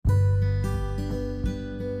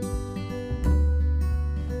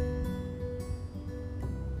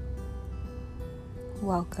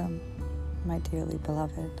Welcome, my dearly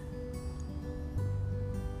beloved.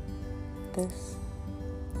 This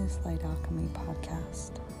is Light Alchemy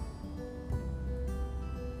Podcast.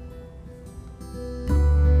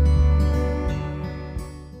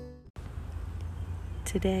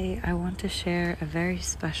 Today, I want to share a very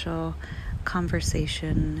special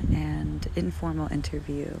conversation and informal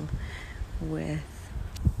interview with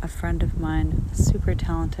a friend of mine, a super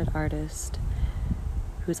talented artist,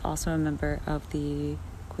 who's also a member of the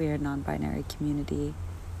queer non-binary community,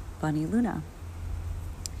 Bunny Luna.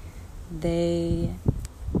 They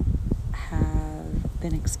have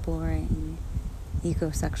been exploring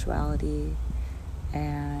ecosexuality,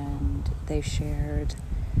 and they shared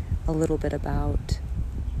a little bit about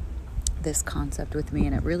this concept with me,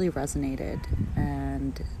 and it really resonated.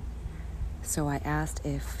 And so I asked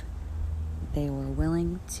if they were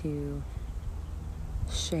willing to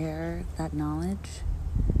share that knowledge,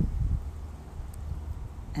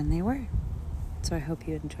 and they were. So I hope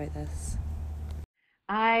you enjoy this.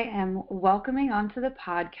 I am welcoming onto the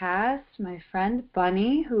podcast my friend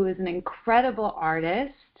Bunny, who is an incredible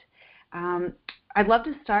artist. I'd love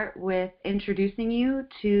to start with introducing you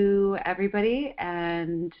to everybody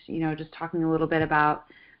and, just talking a little bit about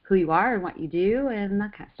who you are and what you do and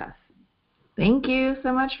that kind of stuff. Thank you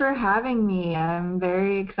so much for having me. I'm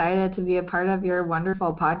very excited to be a part of your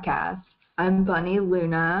wonderful podcast. I'm Bunny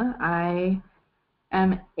Luna. I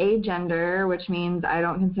am agender, which means I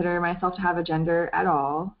don't consider myself to have a gender at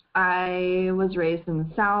all. I was raised in the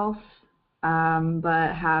South,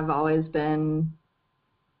 but have always been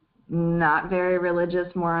not very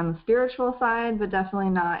religious, more on the spiritual side, but definitely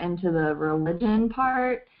not into the religion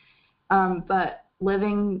part. But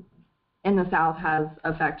living in the South has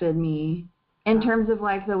affected me. In terms of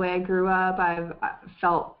the way I grew up, I've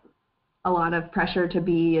felt a lot of pressure to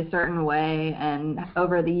be a certain way, and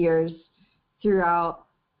over the years, throughout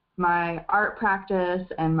my art practice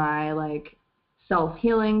and my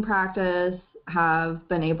self-healing practice, have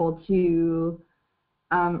been able to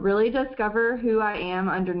really discover who I am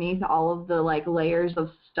underneath all of the layers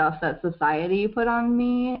of stuff that society put on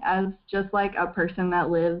me as just a person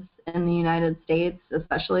that lives in the United States,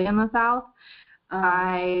 especially in the South.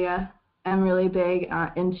 I am really big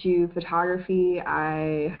into photography.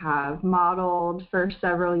 I have modeled for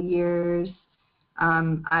several years.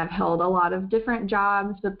 I've held a lot of different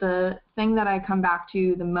jobs, but the thing that I come back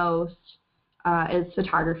to the most is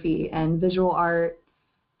photography and visual art,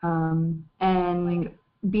 and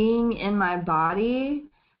being in my body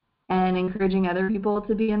and encouraging other people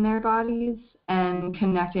to be in their bodies and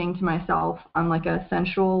connecting to myself on a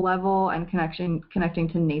sensual level and connecting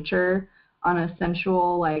to nature on a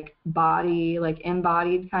sensual body,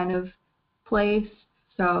 embodied kind of place.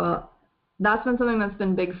 So that's been something that's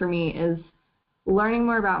been big for me, is learning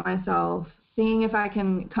more about myself, seeing if I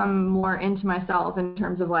can come more into myself in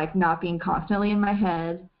terms of not being constantly in my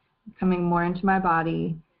head, coming more into my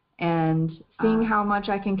body, and seeing how much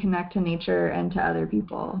I can connect to nature and to other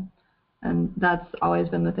people. And that's always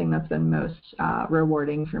been the thing that's been most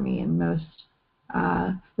rewarding for me, and most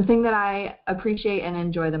the thing that I appreciate and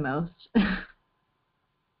enjoy the most.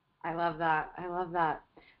 I love that.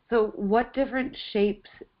 So what different shapes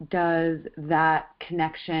does that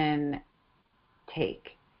connection take?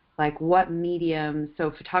 What mediums?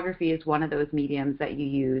 So photography is one of those mediums that you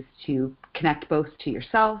use to connect both to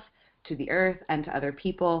yourself, to the earth, and to other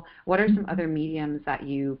people. What are some other mediums that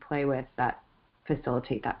you play with that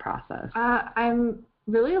facilitate that process? I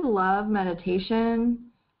really love meditation,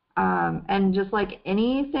 and just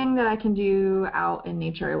anything that I can do out in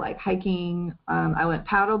nature, like hiking. I went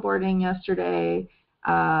paddleboarding yesterday.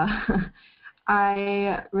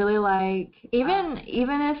 I really even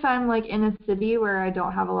if I'm in a city where I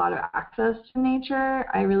don't have a lot of access to nature,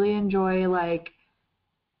 I really enjoy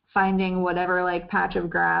finding whatever patch of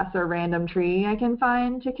grass or random tree I can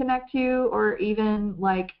find to connect to, or even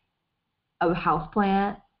a house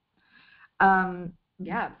plant. Yeah,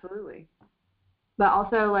 absolutely. But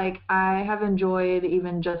also I have enjoyed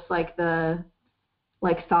even just the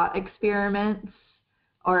thought experiments,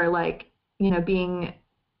 or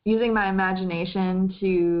using my imagination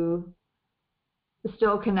to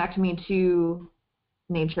still connect me to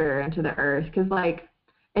nature and to the earth. Because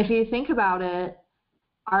if you think about it,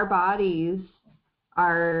 our bodies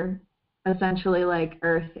are essentially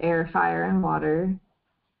earth, air, fire, and water.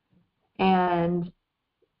 And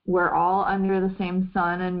we're all under the same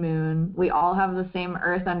sun and moon. We all have the same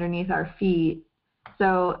earth underneath our feet.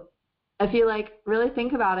 So if you really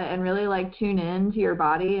think about it and really tune in to your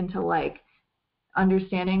body and to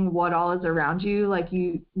understanding what all is around you,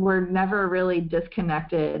 you were never really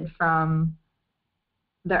disconnected from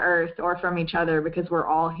the earth or from each other, because we're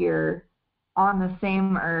all here on the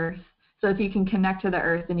same earth. So if you can connect to the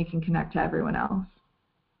earth, then you can connect to everyone else.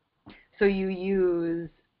 So you use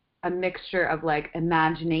a mixture of like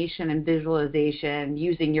imagination and visualization,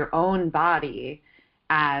 using your own body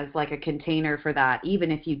as like a container for that,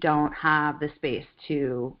 even if you don't have the space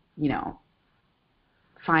to, you know,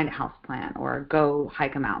 find a house plant or go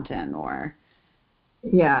hike a mountain or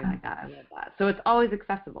something like that. I love that. So it's always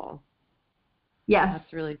accessible. Yes.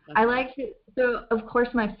 That's really special. I like it. So, of course,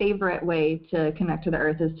 my favorite way to connect to the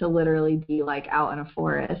earth is to literally be like out in a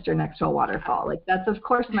forest or next to a waterfall. Like, that's, of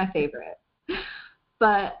course, my favorite.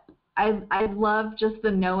 But I love just the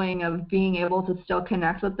knowing of being able to still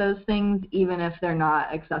connect with those things, even if they're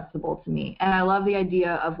not accessible to me. And I love the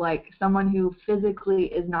idea of, like, someone who physically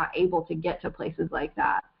is not able to get to places like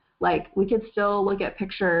that. Like, we could still look at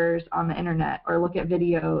pictures on the internet or look at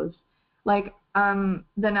videos. Like, the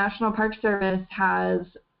National Park Service has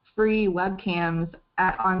free webcams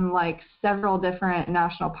on like several different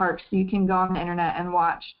national parks. So you can go on the internet and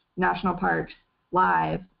watch national parks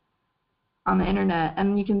live on the internet,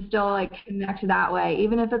 and you can still like connect that way.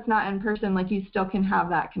 Even if it's not in person, like you still can have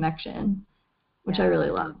that connection, which I really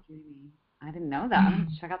love. I didn't know that. I'm going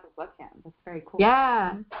to check out this webcam. That's very cool.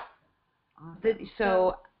 Yeah.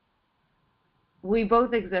 So we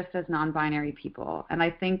both exist as non-binary people, and I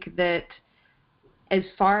think that as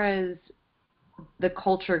far as the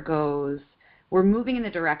culture goes, we're moving in the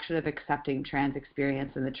direction of accepting trans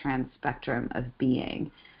experience and the trans spectrum of being.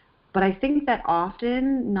 But I think that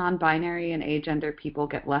often non-binary and agender people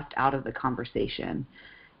get left out of the conversation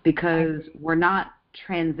because we're not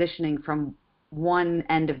transitioning from one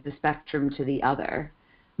end of the spectrum to the other.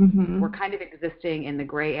 Mm-hmm. We're kind of existing in the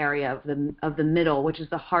gray area of the middle, which is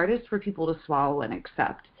the hardest for people to swallow and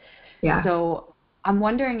accept. Yeah. So I'm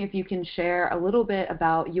wondering if you can share a little bit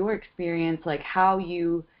about your experience, like how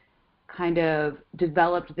you kind of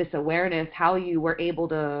developed this awareness, how you were able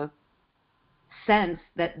to sense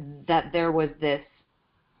that there was this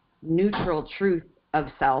neutral truth of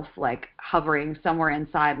self, like hovering somewhere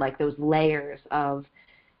inside, like those layers of,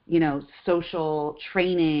 you know, social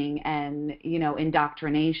training and, you know,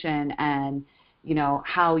 indoctrination, and, you know,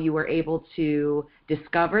 how you were able to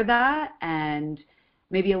discover that, and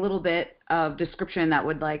maybe a little bit of description that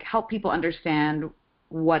would like help people understand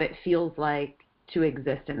what it feels like to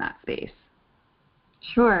exist in that space.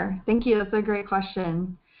 Sure. Thank you. That's a great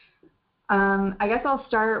question. I guess I'll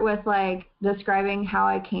start with like describing how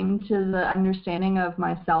I came to the understanding of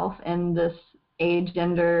myself in this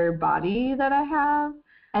agender body that I have.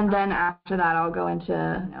 And then after that, I'll go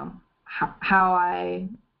into, you know, how I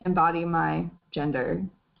embody my gender.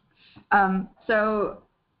 So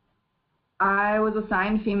I was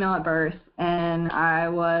assigned female at birth, and I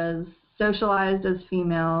was socialized as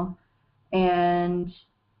female, and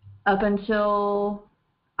up until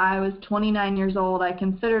I was 29 years old, I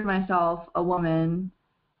considered myself a woman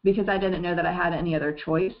because I didn't know that I had any other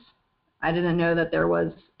choice. I didn't know that there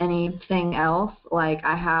was anything else. Like,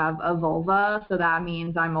 I have a vulva, so that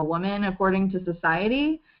means I'm a woman according to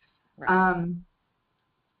society. Right.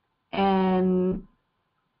 And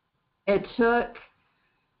it took,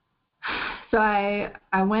 so I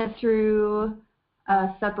went through a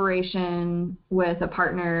separation with a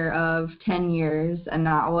partner of 10 years, and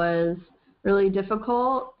that was really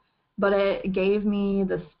difficult, but it gave me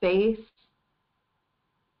the space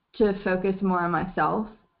to focus more on myself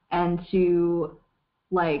and to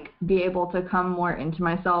like be able to come more into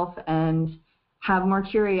myself and have more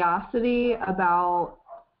curiosity about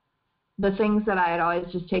the things that I had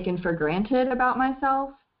always just taken for granted about myself.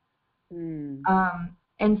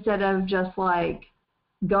 Instead of just like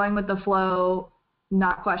going with the flow,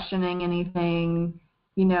 not questioning anything,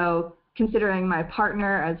 you know, considering my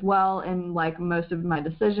partner as well in like most of my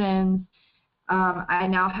decisions. I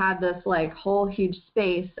now had this like whole huge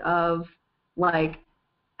space of like,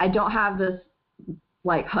 I don't have this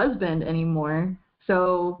like husband anymore.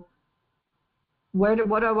 So what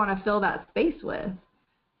do I want to fill that space with?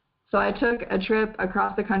 So I took a trip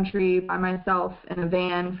across the country by myself in a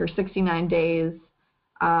van for 69 days.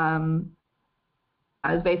 I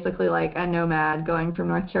was basically like a nomad going from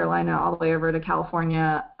North Carolina all the way over to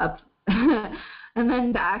California, up and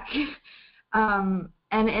then back. And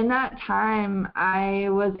in that time, I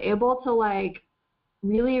was able to like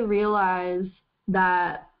really realize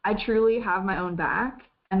that I truly have my own back,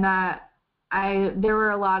 and that there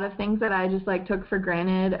were a lot of things that I just like took for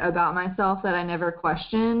granted about myself that I never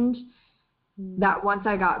questioned. That once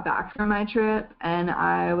I got back from my trip and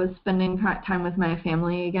I was spending time with my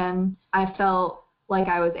family again, I felt like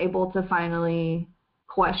I was able to finally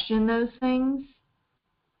question those things.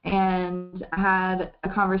 and I had a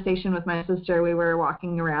conversation with my sister. We were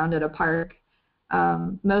walking around at a park.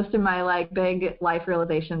 Most of my like big life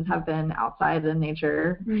realizations have been outside in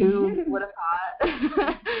nature. Who would have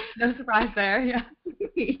thought? No surprise there, yeah.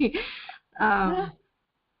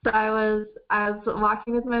 So I was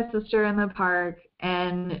walking with my sister in the park,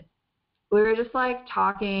 and we were just like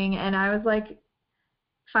talking, and I was like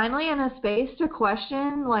finally in a space to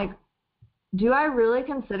question, like, do I really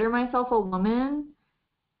consider myself a woman?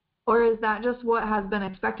 Or is that just what has been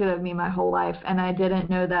expected of me my whole life, and I didn't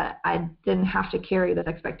know that I didn't have to carry those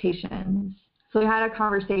expectations? So we had a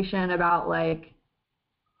conversation about like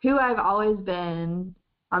who I've always been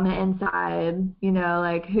on the inside, you know,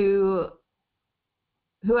 like who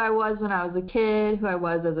I was when I was a kid, who I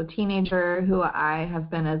was as a teenager, who I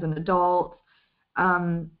have been as an adult.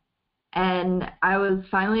 And I was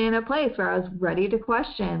finally in a place where I was ready to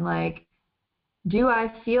question, like, do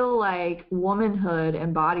I feel like womanhood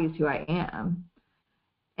embodies who I am?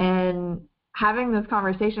 And having this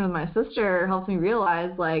conversation with my sister helps me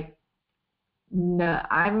realize, like, no,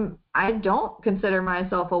 I don't consider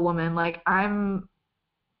myself a woman. Like, I'm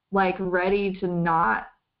like ready to not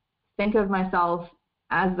think of myself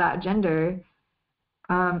as that gender.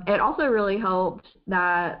 It also really helped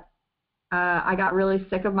that I got really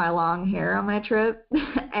sick of my long hair on my trip,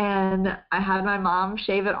 and I had my mom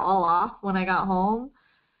shave it all off when I got home.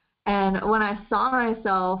 And when I saw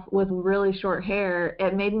myself with really short hair,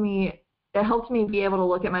 it helped me be able to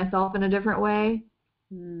look at myself in a different way.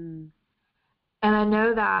 Mm. And I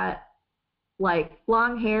know that like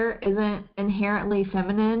long hair isn't inherently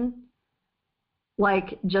feminine,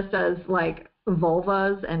 like just as like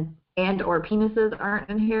vulvas and or penises aren't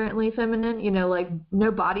inherently feminine, you know, like no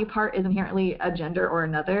body part is inherently a gender or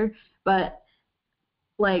another. But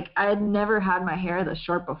like I had never had my hair this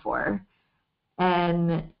short before,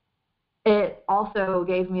 and it also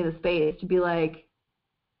gave me the space to be like,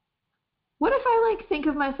 what if I like think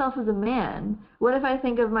of myself as a man? What if I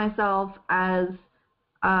think of myself as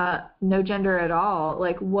no gender at all?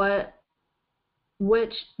 Like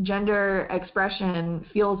which gender expression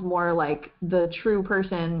feels more like the true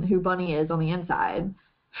person who Bunny is on the inside?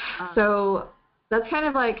 So that's kind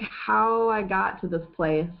of like how I got to this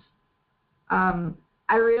place.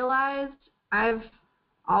 I realized I've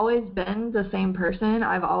always been the same person.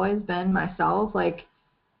 I've always been myself. Like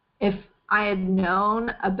if I had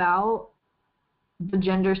known about the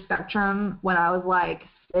gender spectrum when I was like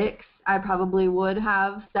 6, I probably would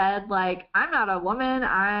have said like, I'm not a woman,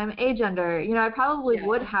 I'm agender. You know, I probably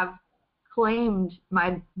would have claimed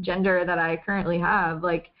my gender that I currently have.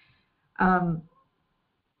 Like,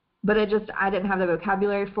 but I didn't have the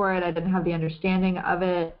vocabulary for it. I didn't have the understanding of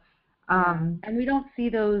it. And we don't see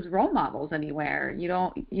those role models anywhere. You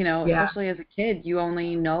don't, especially as a kid, you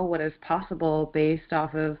only know what is possible based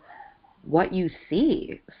off of what you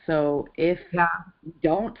see. So if you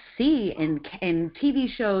don't see in TV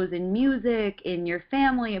shows, in music, in your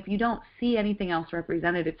family, if you don't see anything else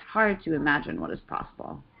represented, it's hard to imagine what is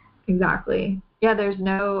possible. Exactly. Yeah, there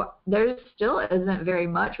still isn't very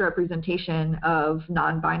much representation of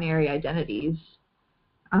non-binary identities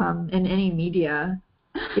in any media.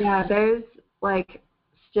 Yeah, there's like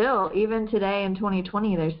still, even today in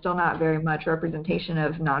 2020, there's still not very much representation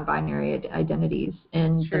of non-binary identities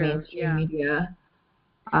in the mainstream media.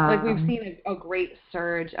 Like we've seen a great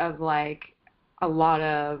surge of like a lot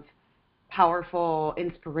of powerful,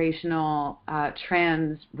 inspirational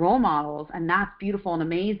trans role models, and that's beautiful and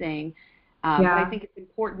amazing. But I think it's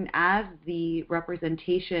important as the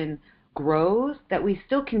representation grows that we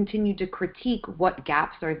still continue to critique what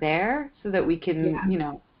gaps are there so that we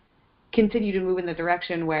can, continue to move in the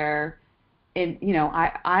direction where,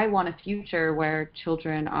 I want a future where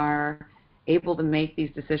children are able to make these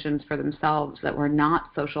decisions for themselves, that we're not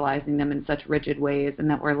socializing them in such rigid ways, and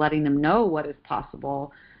that we're letting them know what is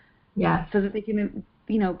possible. Yeah. So that they can,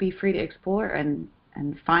 be free to explore and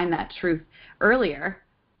find that truth earlier.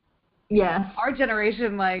 Yes. Our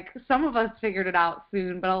generation, like, some of us figured it out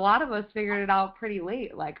soon, but a lot of us figured it out pretty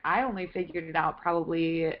late. Like, I only figured it out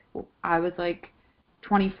probably, I was like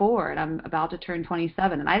 24 and I'm about to turn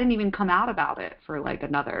 27, and I didn't even come out about it for like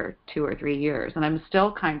another 2 or 3 years, and I'm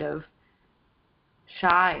still kind of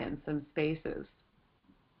shy in some spaces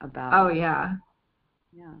about it. Yeah.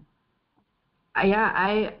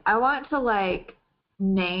 I want to like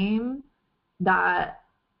name that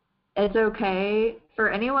it's okay for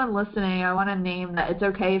anyone listening. I want to name that it's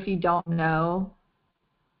okay if you don't know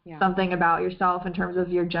something about yourself in terms of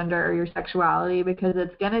your gender or your sexuality, because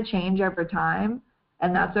it's going to change over time,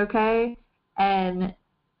 and that's okay. And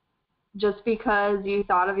just because you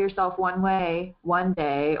thought of yourself one way one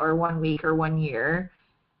day or 1 week or 1 year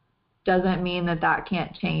doesn't mean that that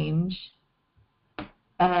can't change.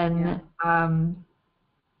 And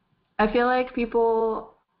I feel like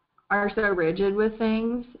people are so rigid with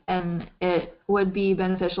things, and it would be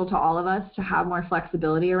beneficial to all of us to have more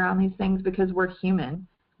flexibility around these things because we're human.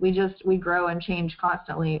 We grow and change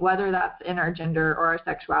constantly, whether that's in our gender or our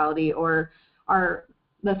sexuality or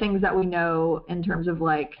the things that we know in terms of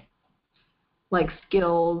like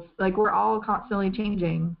skills. Like, we're all constantly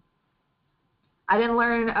changing. I didn't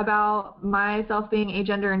learn about myself being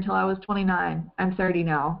agender until I was 29. I'm 30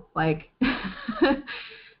 now. Like,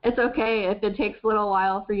 it's okay if it takes a little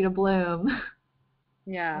while for you to bloom.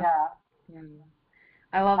 Yeah.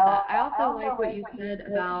 I love that. I also like what you said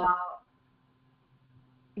about,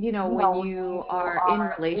 when you are in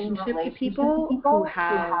relationship to people who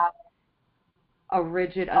have a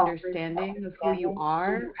rigid understanding of who you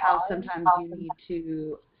are, how sometimes you need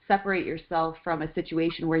to separate yourself from a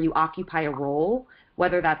situation where you occupy a role,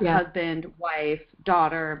 whether that's husband, wife,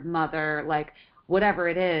 daughter, mother, like whatever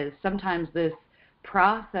it is. Sometimes this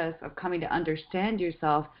process of coming to understand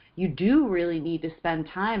yourself, you do really need to spend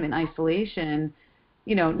time in isolation,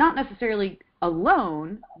 not necessarily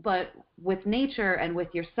alone, but with nature and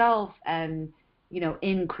with yourself and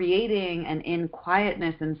in creating and in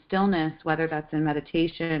quietness and stillness, whether that's in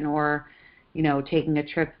meditation or, taking a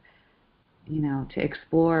trip, to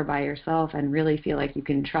explore by yourself and really feel like you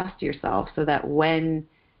can trust yourself so that when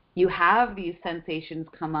you have these sensations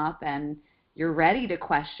come up and you're ready to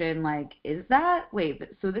question, like,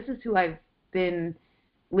 so this is who I've been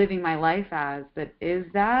living my life as, but is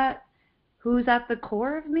that who's at the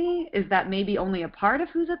core of me? Is that maybe only a part of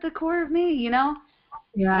who's at the core of me, Yeah,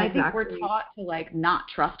 and I exactly. think we're taught to like not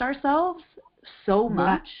trust ourselves so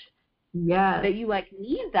much that you like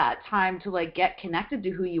need that time to like get connected to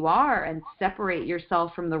who you are and separate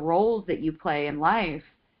yourself from the roles that you play in life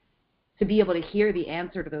to be able to hear the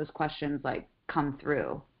answer to those questions like come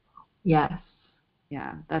through. Yes.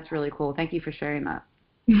 Yeah, that's really cool. Thank you for sharing that.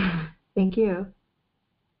 Thank you.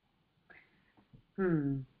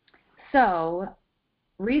 So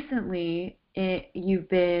recently you've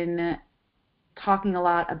been talking a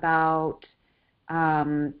lot about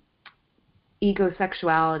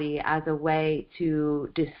ecosexuality as a way to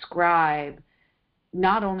describe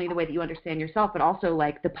not only the way that you understand yourself, but also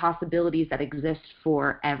like the possibilities that exist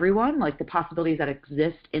for everyone, like the possibilities that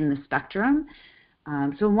exist in the spectrum.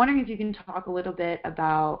 So I'm wondering if you can talk a little bit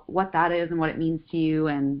about what that is and what it means to you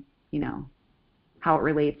and, how it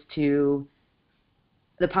relates to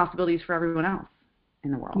the possibilities for everyone else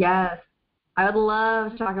in the world. Yes. I would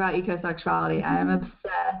love to talk about ecosexuality. I'm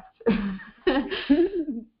obsessed.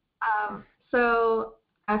 So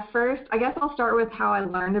at first, I guess I'll start with how I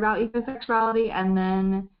learned about ecosexuality and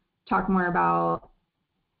then talk more about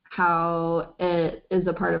how it is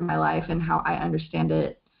a part of my life and how I understand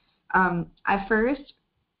it. I first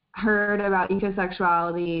heard about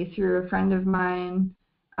ecosexuality through a friend of mine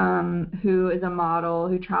who is a model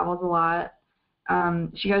who travels a lot.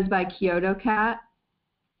 She goes by Kyoto Cat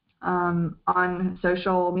on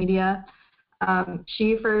social media.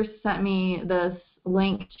 She first sent me this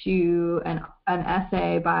link to an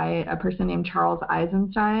essay by a person named Charles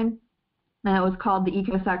Eisenstein, and it was called The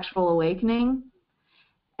Ecosexual Awakening.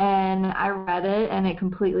 And I read it, and it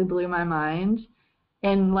completely blew my mind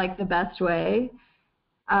in like the best way.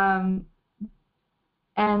 And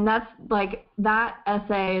that's like, that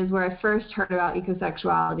essay is where I first heard about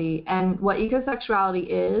ecosexuality. And what ecosexuality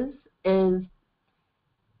is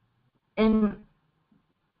in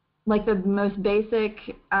like the most basic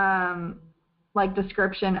like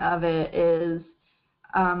description of it is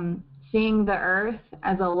seeing the earth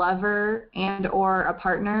as a lover and or a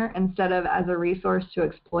partner instead of as a resource to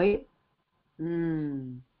exploit.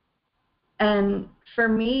 And for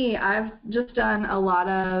me, I've just done a lot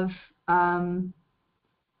of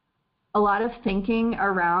thinking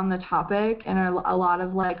around the topic and a lot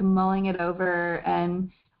of like mulling it over and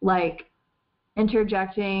like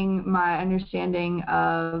interjecting my understanding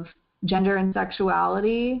of gender and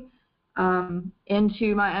sexuality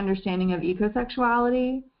into my understanding of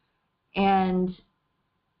ecosexuality. And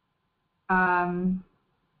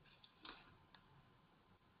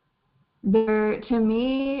to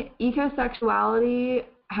me, ecosexuality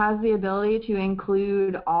has the ability to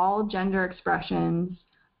include all gender expressions,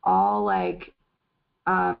 all like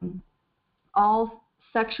all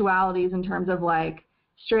sexualities in terms of like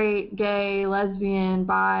straight, gay, lesbian,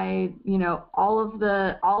 bi, all of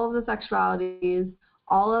the sexualities,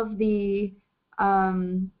 all of the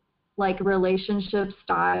like relationship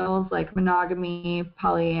styles like monogamy,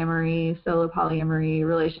 polyamory, solo polyamory,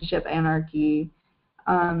 relationship anarchy.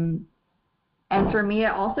 And for me,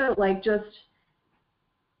 it also like just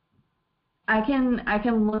I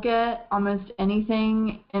can look at almost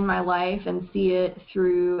anything in my life and see it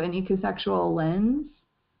through an ecosexual lens.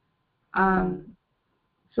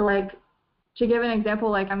 So like, to give an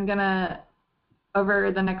example, like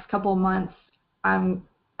over the next couple months,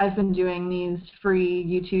 I've been doing these free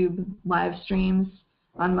YouTube live streams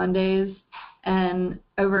on Mondays, and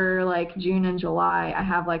over like June and July, I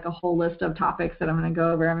have like a whole list of topics that I'm going to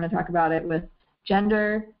go over. I'm going to talk about it with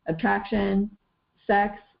gender, attraction,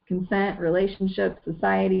 sex, consent, relationships,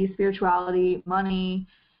 society, spirituality, money.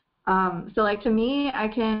 So like, to me, I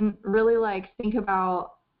can really like think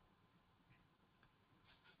about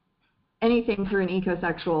anything through an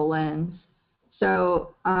ecosexual lens.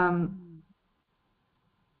 So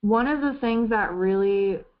one of the things that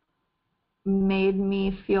really made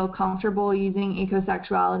me feel comfortable using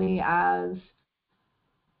ecosexuality as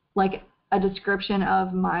like a description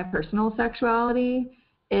of my personal sexuality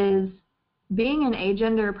is being an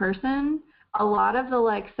agender person. A lot of the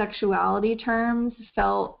like sexuality terms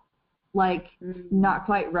felt like not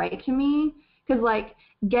quite right to me, because like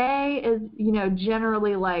gay is, you know,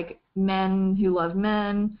 generally like men who love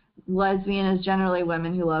men, lesbian is generally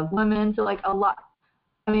women who love women. So like a lot,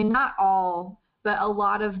 I mean, not all, but a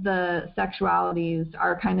lot of the sexualities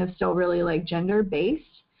are kind of still really like gender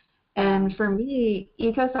based. And for me,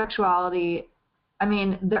 ecosexuality, I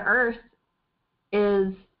mean, the earth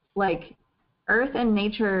is like, earth and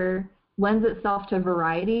nature lends itself to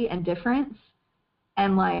variety and difference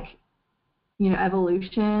and like, you know,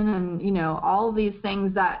 evolution and, you know, all of these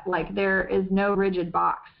things that like there is no rigid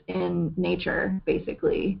box in nature,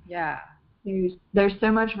 basically. Yeah. There's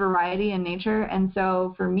so much variety in nature. And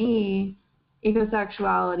so for me,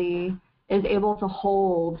 ecosexuality is able to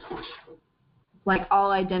hold like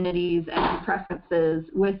all identities and preferences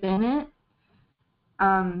within it.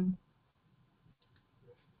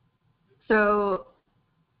 So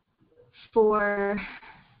for,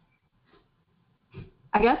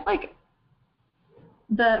 I guess like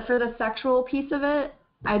for the sexual piece of it,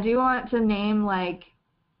 I do want to name like,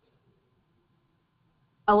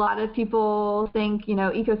 a lot of people think, you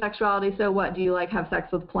know, ecosexuality, so what, do you like have sex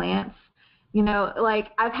with plants? You know,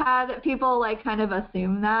 like I've had people like kind of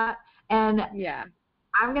assume that, and yeah,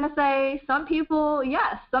 I'm going to say some people,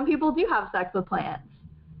 yes, some people do have sex with plants.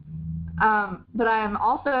 But I'm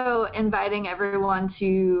also inviting everyone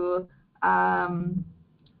to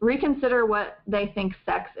reconsider what they think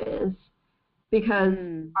sex is, because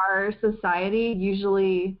our society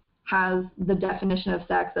usually has the definition of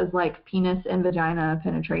sex as like penis and vagina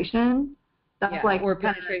penetration. That's like, or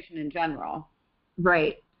penetration in general.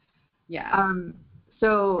 Right. Yeah.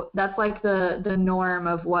 So that's like the norm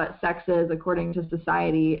of what sex is according to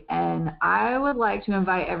society. And I would like to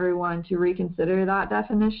invite everyone to reconsider that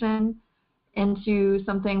definition into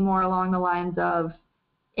something more along the lines of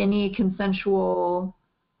any consensual,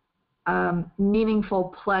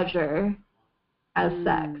 meaningful pleasure as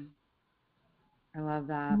sex. I love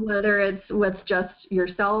that. Whether it's with just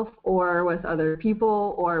yourself or with other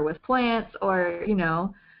people or with plants or, you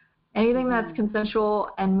know, anything that's consensual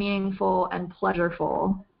and meaningful and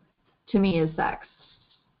pleasureful, to me, is sex.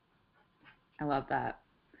 I love that.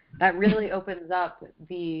 That really opens up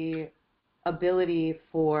the ability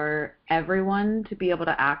for everyone to be able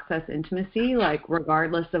to access intimacy, like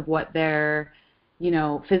regardless of what their, you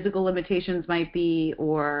know, physical limitations might be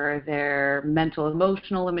or their mental,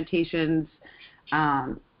 emotional limitations.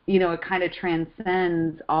 You know, it kind of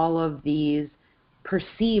transcends all of these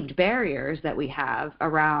perceived barriers that we have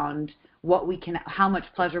around what we can, how much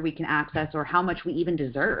pleasure we can access or how much we even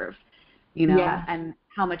deserve, you know, and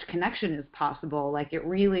how much connection is possible. Like it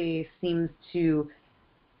really seems to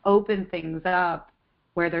open things up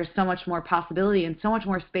where there's so much more possibility and so much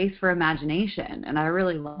more space for imagination. And I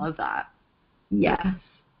really love that. Yes.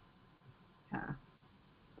 Yeah.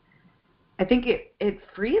 I think it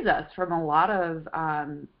frees us from a lot of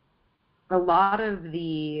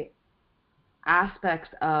the aspects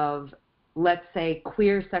of, let's say,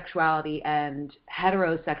 queer sexuality and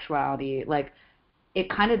heterosexuality. Like it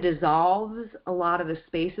kind of dissolves a lot of the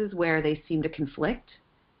spaces where they seem to conflict.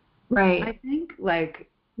 Right. I think like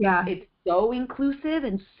yeah, it's so inclusive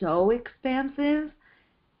and so expansive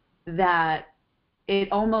that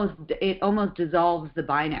it almost dissolves the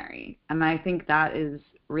binary, and I think that is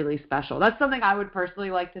really special. That's something I would personally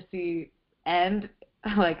like to see end.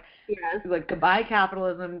 Like, yes. Like goodbye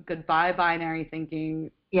capitalism, goodbye binary thinking.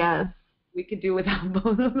 Yes. We could do without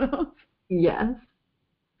both of those. Yes.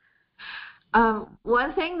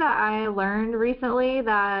 One thing that I learned recently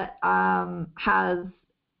that has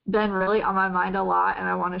been really on my mind a lot, and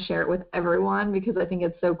I want to share it with everyone because I think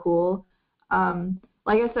it's so cool.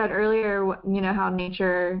 Like I said earlier, you know how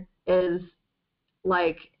nature is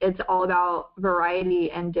like it's all about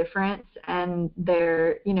variety and difference, and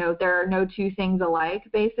there are no two things alike,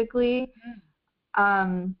 basically.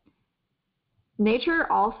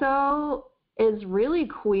 Nature also is really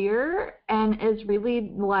queer and is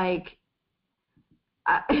really like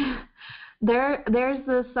there's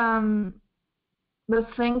this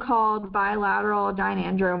thing called bilateral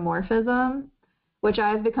dynandromorphism, which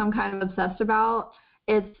I've become kind of obsessed about.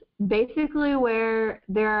 It's basically where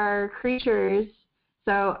there are creatures,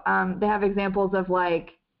 so they have examples of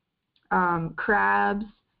like crabs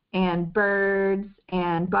and birds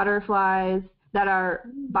and butterflies that are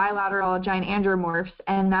bilateral gynandromorphs,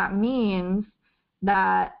 and that means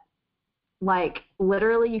that like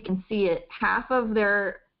literally you can see it. Half of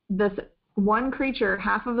this one creature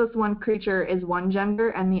is one gender,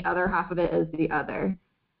 and the other half of it is the other.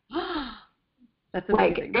 That's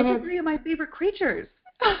amazing. Those are three of my favorite creatures.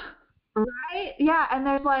 Right? Yeah, and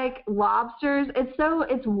there's like lobsters.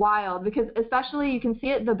 It's wild, because especially you can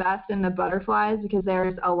see it the best in the butterflies, because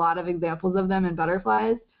there's a lot of examples of them in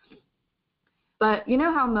butterflies. But you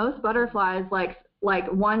know how most butterflies, like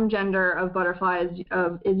one gender of butterflies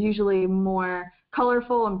is usually more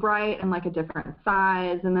colorful and bright and like a different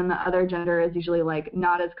size, and then the other gender is usually like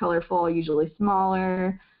not as colorful, usually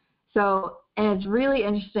smaller. So, and it's really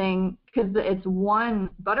interesting because it's one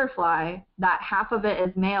butterfly that half of it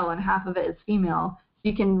is male and half of it is female. So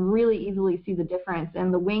you can really easily see the difference,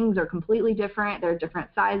 and the wings are completely different. They're different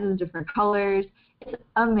sizes, different colors. It's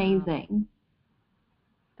amazing.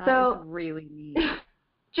 That is really neat.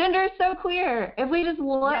 Gender is so queer. If we just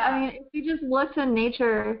look, if we just look to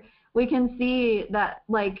nature, we can see that,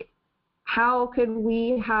 like, how could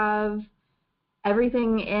we have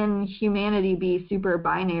everything in humanity be super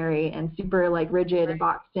binary and super like rigid and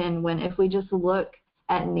boxed in, when if we just look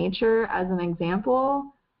at nature as an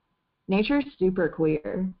example, nature's super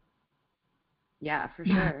queer. Yeah, for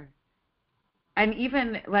sure. And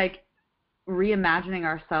even like reimagining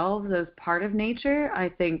ourselves as part of nature, I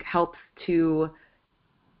think helps to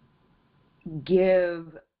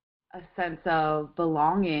give a sense of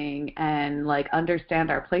belonging and like understand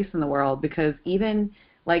our place in the world, because even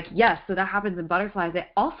like, yes, so that happens in butterflies. It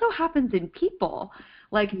also happens in people.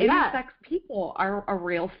 Like intersex people are a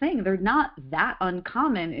real thing. They're not that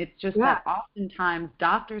uncommon. It's just that oftentimes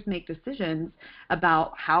doctors make decisions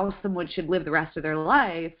about how someone should live the rest of their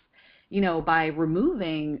life, by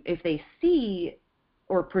removing, if they see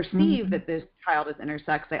or perceive that this child is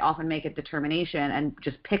intersex, they often make a determination and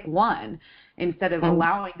just pick one instead of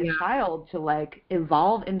allowing the child to like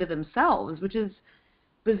evolve into themselves, which is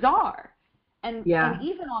bizarre. And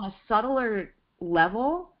even on a subtler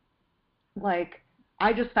level, like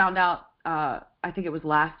I just found out, I think it was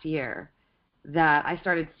last year, that I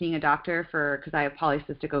started seeing a doctor because I have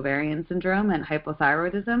polycystic ovarian syndrome and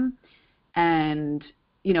hypothyroidism. And,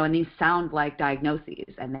 and these sound like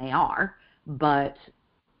diagnoses, and they are. But,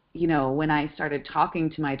 when I started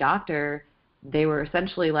talking to my doctor, they were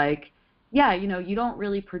essentially like, yeah, you don't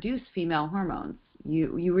really produce female hormones.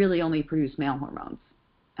 You really only produce male hormones.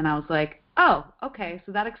 And I was like, oh, okay,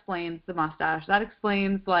 so that explains the mustache. That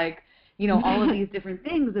explains, like, all of these different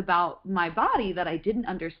things about my body that I didn't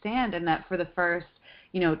understand, and that for the first,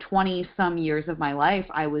 20-some years of my life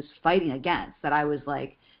I was fighting against, that I was,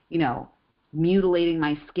 like, mutilating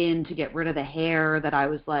my skin to get rid of the hair, that I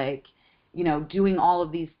was, like, doing all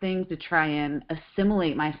of these things to try and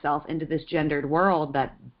assimilate myself into this gendered world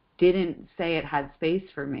that didn't say it had space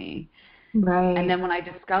for me. Right. And then when I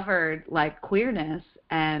discovered, like, queerness,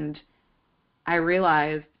 and I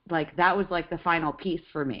realized, like, that was, like, the final piece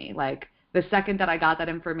for me. Like, the second that I got that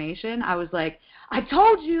information, I was like, I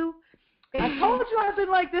told you I've been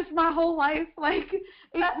like this my whole life. Like,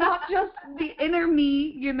 it's not just the inner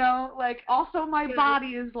me, like, also my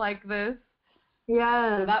body is like this.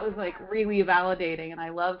 Yeah. So that was, like, really validating, and I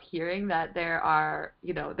love hearing that there are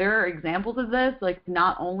examples of this, like,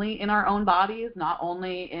 not only in our own bodies, not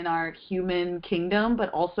only in our human kingdom, but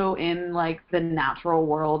also in, like, the natural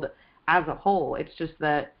world as a whole. It's just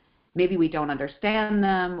that maybe we don't understand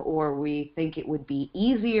them, or we think it would be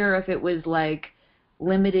easier if it was, like,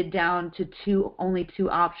 limited down to only two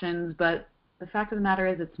options, but the fact of the matter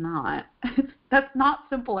is it's not. That's not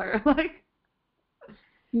simpler. Like,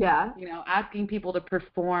 asking people to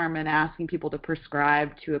perform and asking people to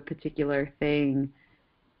prescribe to a particular thing.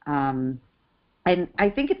 And I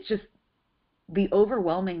think it's just the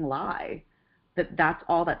overwhelming lie that that's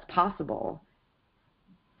all that's possible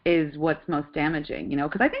is what's most damaging,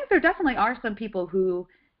 because I think there definitely are some people who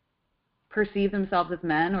perceive themselves as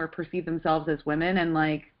men or perceive themselves as women and,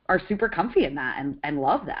 like, are super comfy in that and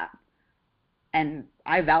love that. And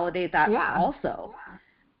I validate that also.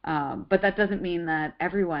 But that doesn't mean that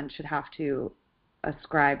everyone should have to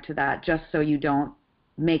ascribe to that just so you don't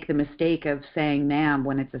make the mistake of saying ma'am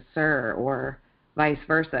when it's a sir or vice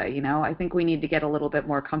versa. I think we need to get a little bit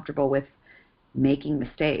more comfortable with making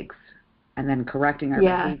mistakes and then correcting our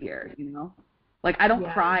Yeah. behavior. Like, I don't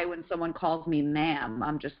Yeah. cry when someone calls me ma'am.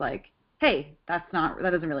 I'm just like, hey, that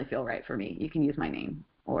doesn't really feel right for me. You can use my name,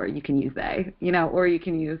 or you can use they, or you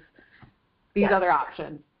can use these Yeah. other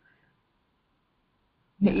options.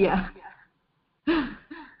 Yeah.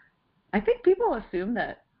 I think people assume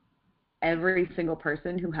that every single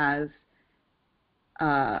person who has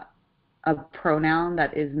a pronoun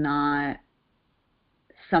that is not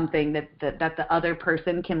something that the other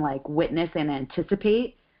person can like witness and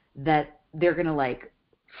anticipate, that they're gonna like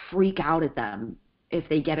freak out at them if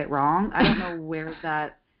they get it wrong. I don't know where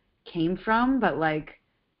that came from, but like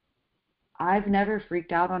I've never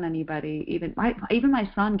freaked out on anybody. Even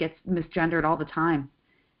my son gets misgendered all the time.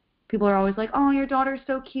 People are always like, "Oh, your daughter's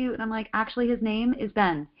so cute," and I'm like, "Actually, his name is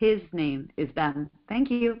Ben. His name is Ben. Thank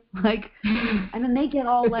you." Like, and then they get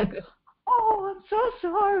all like, "Oh, I'm so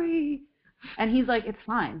sorry," and he's like, "It's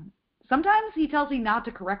fine." Sometimes he tells me not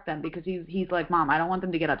to correct them because he's like, "Mom, I don't want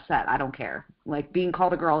them to get upset. I don't care. Like, being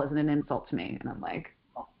called a girl isn't an insult to me," and I'm like,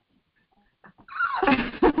 oh.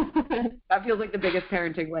 That feels like the biggest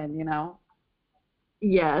parenting win.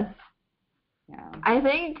 Yes. Yeah. I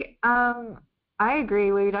think I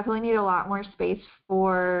agree. We definitely need a lot more space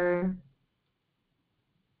for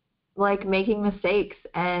like making mistakes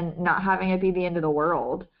and not having it be the end of the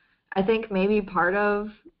world. I think maybe part of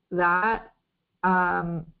that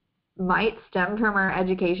might stem from our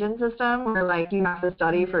education system, where like you have to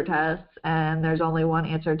study for tests and there's only one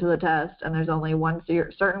answer to the test and there's only one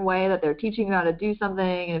certain way that they're teaching you how to do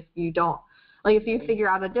something. And if you don't, like, if you figure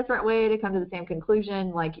out a different way to come to the same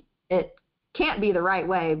conclusion, like, it can't be the right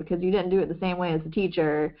way because you didn't do it the same way as the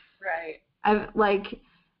teacher. Right. I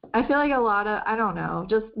feel like a lot of, I don't know,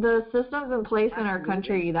 just the systems in place in our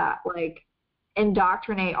country that like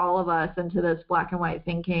indoctrinate all of us into this black and white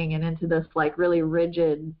thinking and into this like really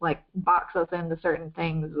rigid, like box us into certain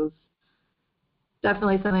things is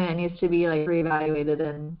definitely something that needs to be like reevaluated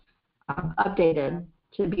and updated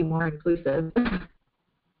to be more inclusive.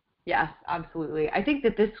 Yes, absolutely. I think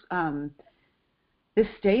that this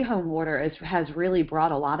stay home order has really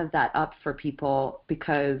brought a lot of that up for people,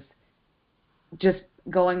 because just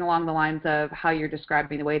going along the lines of how you're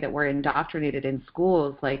describing the way that we're indoctrinated in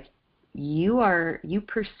schools, like you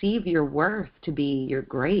perceive your worth to be your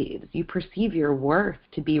grades. You perceive your worth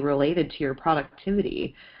to be related to your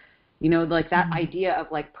productivity. Like that idea of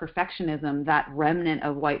like perfectionism, that remnant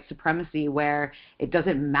of white supremacy where it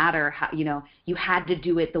doesn't matter how, you had to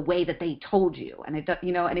do it the way that they told you. And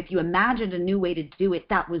and if you imagined a new way to do it,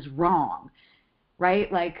 that was wrong,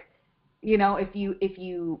 right? Like, if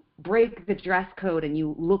you break the dress code and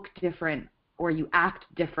you look different or you act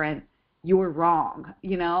different, you're wrong,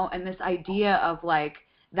 and this idea of like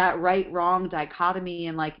that right wrong dichotomy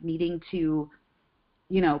and like needing to,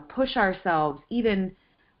 push ourselves, even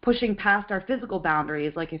pushing past our physical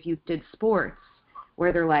boundaries, like if you did sports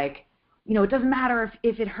where they're like, it doesn't matter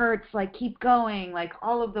if it hurts, like keep going, like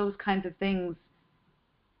all of those kinds of things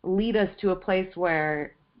lead us to a place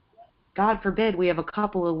where, God forbid, we have a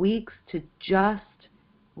couple of weeks to just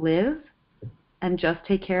live and just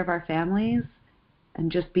take care of our families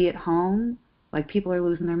and just be at home. Like, people are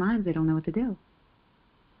losing their minds. They don't know what to do.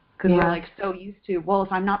 Because we're like so used to, well,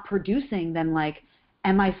 if I'm not producing, then like,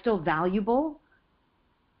 am I still valuable?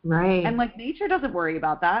 Right. And like nature doesn't worry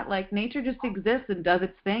about that. Like nature just exists and does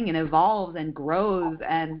its thing and evolves and grows,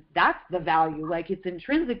 and that's the value. Like, it's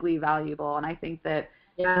intrinsically valuable. And I think that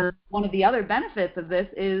one of the other benefits of this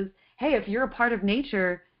is, hey, if you're a part of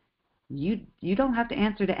nature, you don't have to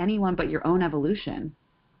answer to anyone but your own evolution.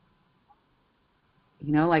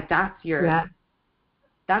 Like that's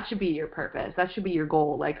that should be your purpose. That should be your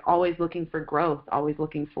goal. Like, always looking for growth, always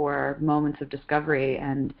looking for moments of discovery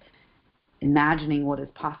and imagining what is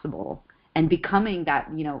possible and becoming that,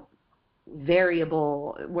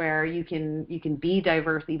 variable where you can be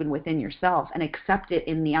diverse even within yourself and accept it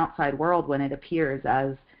in the outside world when it appears,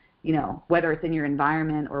 as, whether it's in your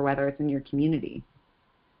environment or whether it's in your community.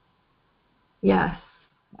 Yes.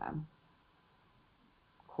 Yeah.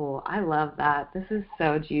 Cool. I love that. This is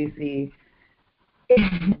so juicy.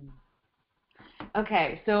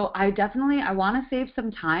 Okay, so I want to save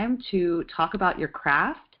some time to talk about your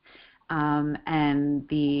craft and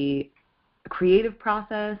the creative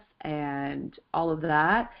process and all of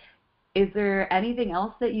that. Is there anything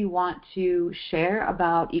else that you want to share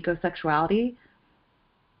about ecosexuality?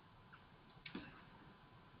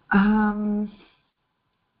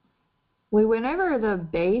 we went over the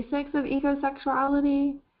basics of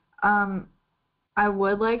ecosexuality. I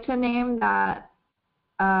would like to name that,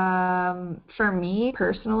 for me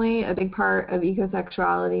personally, a big part of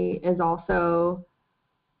ecosexuality is also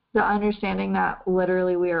the understanding that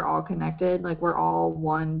literally we are all connected. Like, we're all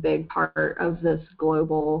one big part of this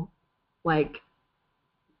global, like,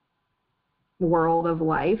 world of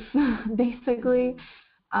life, basically.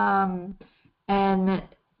 And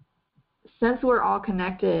since we're all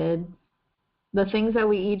connected, the things that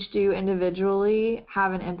we each do individually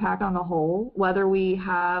have an impact on the whole, whether we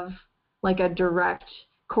have like a direct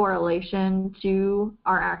correlation to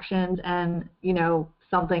our actions and, you know,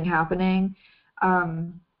 something happening.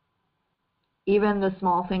 Even the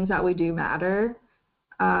small things that we do matter.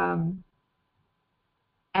 And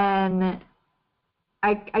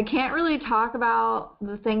I can't really talk about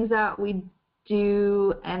the things that we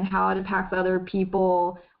do and how it impacts other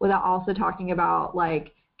people without also talking about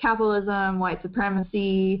like capitalism, white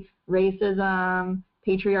supremacy, racism,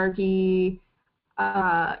 patriarchy,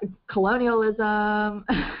 colonialism,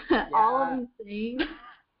 all of these things.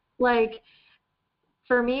 Like,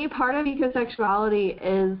 for me, part of ecosexuality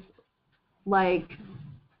is like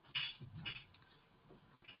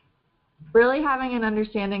really having an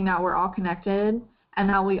understanding that we're all connected and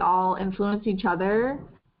that we all influence each other.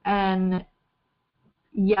 And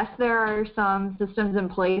yes, there are some systems in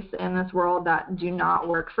place in this world that do not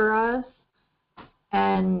work for us.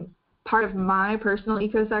 And part of my personal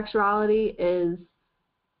ecosexuality is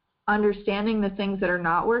understanding the things that are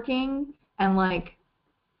not working and like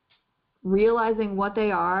realizing what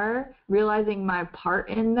they are, realizing my part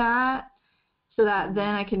in that, so that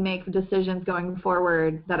then I can make decisions going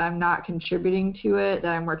forward that I'm not contributing to it, that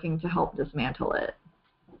I'm working to help dismantle it.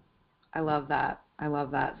 I love that. I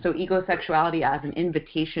love that. So ecosexuality as an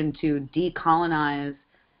invitation to decolonize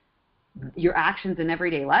your actions in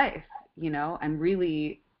everyday life, you know, and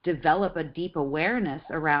really develop a deep awareness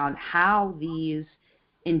around how these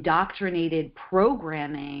indoctrinated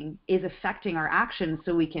programming is affecting our actions,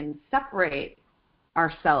 so we can separate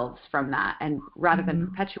ourselves from that, and rather than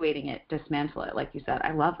perpetuating it, dismantle it, like you said.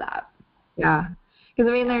 I love that. Yeah. Because,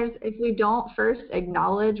 I mean, if we don't first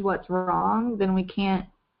acknowledge what's wrong, then we can't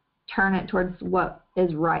turn it towards what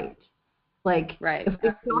is right. Like, if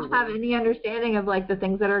we don't have any understanding of, like, the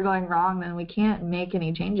things that are going wrong, then we can't make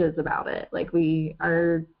any changes about it. Like,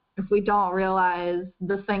 if we don't realize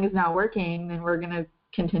this thing is not working, then we're going to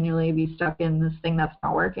continually be stuck in this thing that's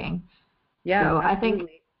not working. Yeah, so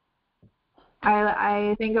absolutely.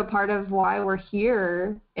 I think a part of why we're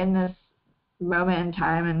here in this moment in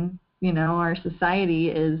time and, you know, our society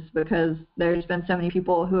is because there's been so many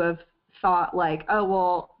people who have thought like, oh,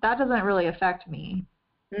 well, that doesn't really affect me.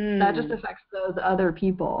 That just affects those other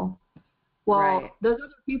people. Well, those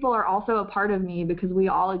other people are also a part of me because we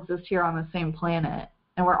all exist here on the same planet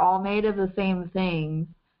and we're all made of the same things.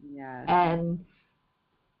 Yes. And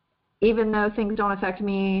even though things don't affect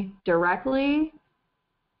me directly,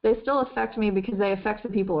 they still affect me because they affect the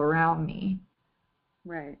people around me.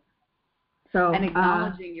 Right. So, and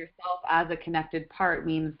acknowledging yourself as a connected part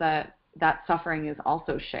means that that suffering is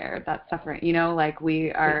also shared. That suffering, you know, like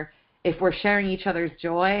we are, if we're sharing each other's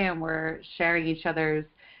joy and we're sharing each other's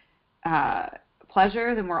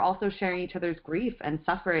pleasure, then we're also sharing each other's grief and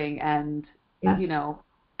suffering, and you know,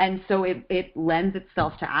 and so it lends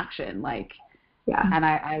itself to action. Like, and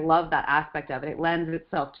I love that aspect of it. It lends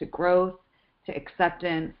itself to growth, to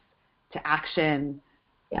acceptance, to action,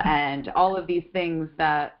 and all of these things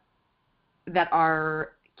that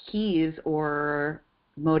are keys or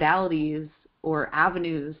modalities or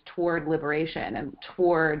avenues toward liberation and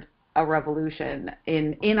toward a revolution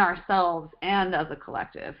in ourselves and as a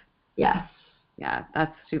collective. Yes. Yeah,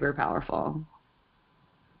 that's super powerful.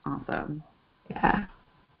 Awesome. Yeah.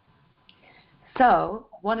 So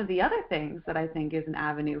one of the other things that I think is an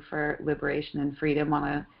avenue for liberation and freedom on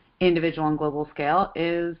an individual and global scale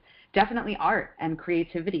is definitely art and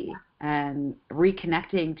creativity and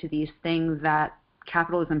reconnecting to these things that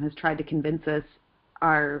capitalism has tried to convince us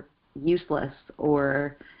are useless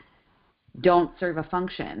or don't serve a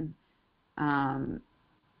function.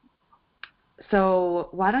 So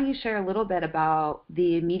why don't you share a little bit about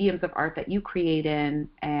the mediums of art that you create in,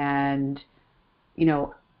 and, you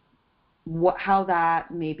know, how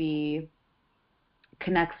that maybe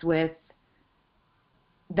connects with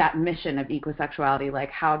that mission of ecosexuality? Like,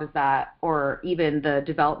 how does that, or even the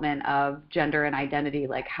development of gender and identity,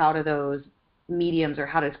 like how do those mediums or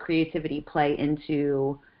how does creativity play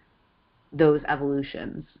into those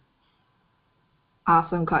evolutions?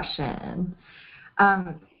 Awesome question.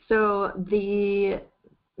 So the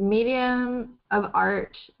medium of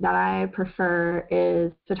art that I prefer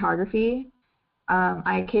is photography.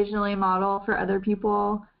 I occasionally model for other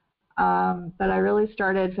people, but I really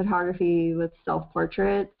started photography with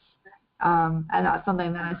self-portraits, and that's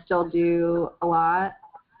something that I still do a lot.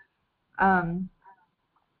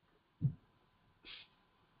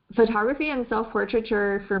 Photography and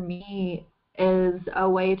self-portraiture for me is a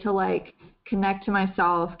way to like connect to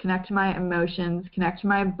myself, connect to my emotions, connect to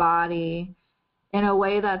my body in a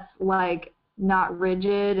way that's like not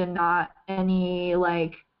rigid and not any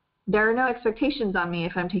like, there are no expectations on me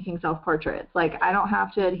if I'm taking self-portraits. Like I don't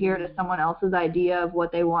have to adhere to someone else's idea of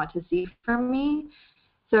what they want to see from me.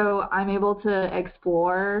 So I'm able to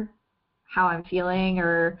explore how I'm feeling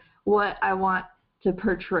or what I want to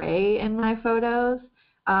portray in my photos,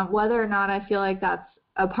 whether or not I feel like that's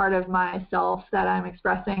a part of myself that I'm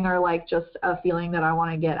expressing or like just a feeling that I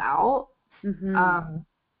want to get out.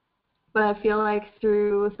 But I feel like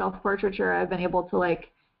through self-portraiture, I've been able to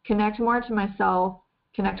like connect more to myself,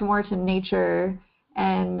 connect more to nature,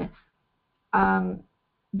 and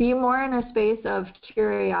be more in a space of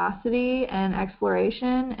curiosity and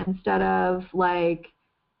exploration instead of like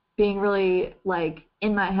being really like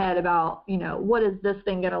in my head about, you know, what is this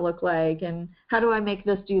thing going to look like and how do I make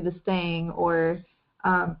this do this thing, or,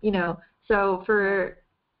 you know, so for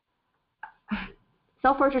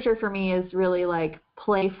self-portraiture for me is really like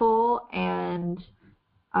playful, and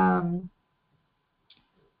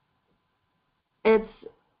it's,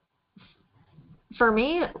 for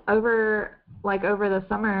me, over the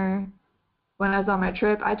summer when I was on my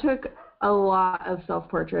trip, I took a lot of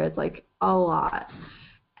self-portraits, like a lot.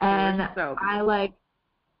 And so I like,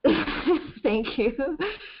 thank you.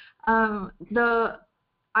 I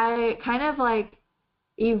kind of like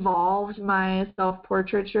evolved my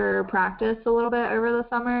self-portraiture practice a little bit over the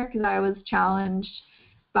summer because I was challenged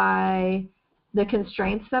by the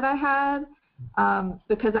constraints that I had,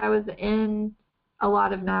 because I was in a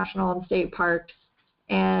lot of national and state parks,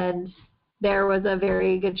 and there was a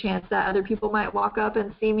very good chance that other people might walk up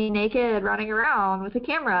and see me naked running around with a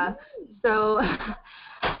camera. So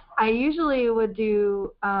I usually would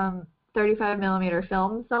do 35 millimeter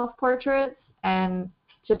film self-portraits, and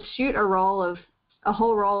to shoot a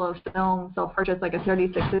whole roll of film self-portraits, like a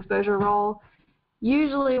 36 exposure roll,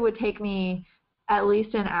 usually would take me at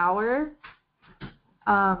least an hour.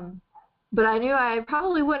 But I knew I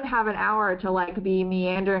probably wouldn't have an hour to like be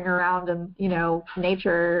meandering around in, you know,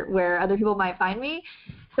 nature where other people might find me.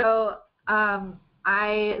 So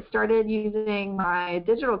I started using my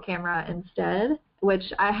digital camera instead,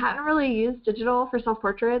 which I hadn't really used digital for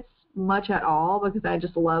self-portraits much at all because I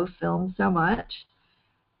just love film so much.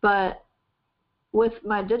 But with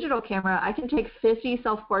my digital camera, I can take 50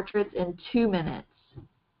 self-portraits in 2 minutes.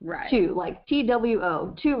 Right. 2, like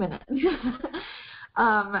TWO, 2 minutes.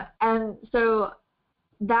 And so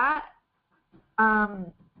that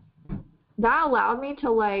allowed me to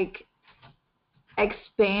like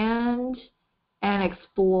expand and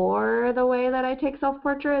explore the way that I take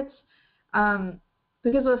self-portraits.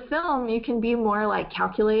 Because with film, you can be more like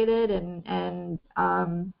calculated and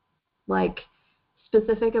like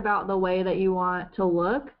specific about the way that you want to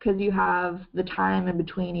look because you have the time in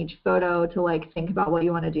between each photo to like think about what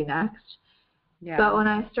you want to do next. Yeah. But when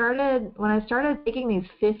I started taking these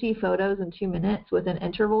 50 photos in 2 minutes with an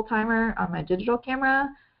interval timer on my digital camera,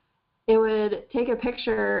 it would take a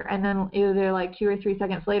picture and then either like 2 or 3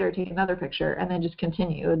 seconds later take another picture and then just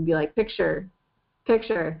continue. It would be like picture,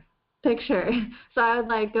 picture, picture. So I would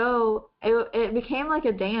like go. It became like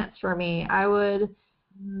a dance for me. I would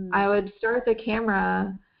start the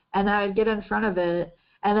camera and I would get in front of it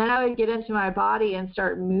and then I would get into my body and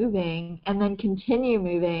start moving and then continue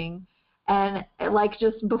moving. And like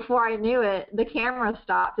just before I knew it, the camera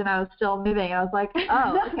stopped and I was still moving. I was like,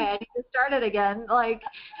 oh, okay, I need to start it again. Like,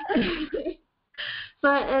 so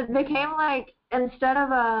it became like, instead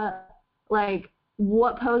of a, like,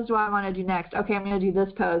 what pose do I want to do next? Okay, I'm going to do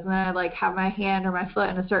this pose. And then I'd like have my hand or my foot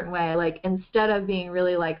in a certain way. Like, instead of being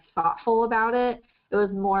really like thoughtful about it, it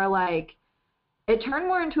was more like, it turned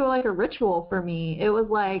more into like a ritual for me. It was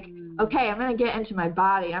like, okay, I'm going to get into my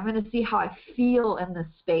body. I'm going to see how I feel in this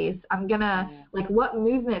space. I'm going to, like, what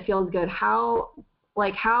movement feels good? How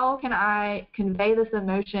can I convey this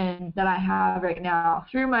emotion that I have right now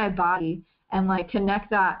through my body and, like, connect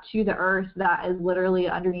that to the earth that is literally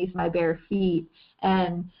underneath my bare feet?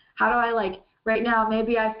 And how do I, like, right now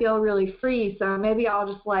maybe I feel really free, so maybe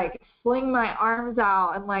I'll just, like, fling my arms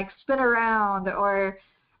out and, like, spin around,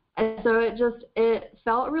 and so it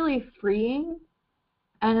felt really freeing,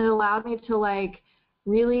 and it allowed me to like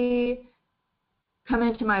really come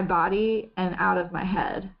into my body and out of my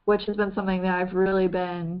head, which has been something that I've really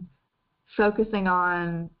been focusing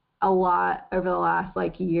on a lot over the last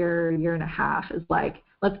like year and a half, is like,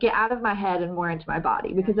 let's get out of my head and more into my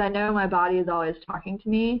body, because I know my body is always talking to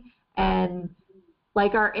me. And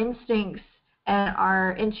like our instincts and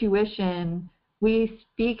our intuition, we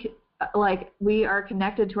speak, like we are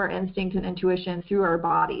connected to our instinct and intuition through our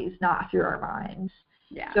bodies, not through our minds.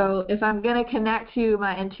 Yeah. So if I'm going to connect to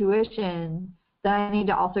my intuition, then I need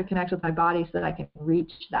to also connect with my body so that I can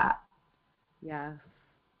reach that. Yes.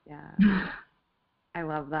 Yeah. I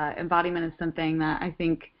love that. Embodiment is something that I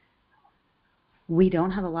think we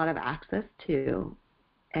don't have a lot of access to.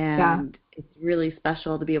 And it's really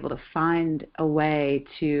special to be able to find a way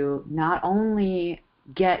to not only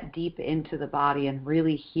get deep into the body and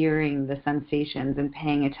really hearing the sensations and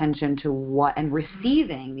paying attention to what and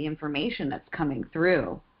receiving the information that's coming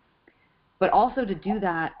through, but also to do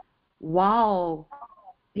that while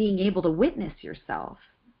being able to witness yourself.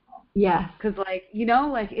 Yes. Because, like, you know,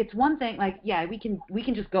 like, it's one thing, like, yeah, we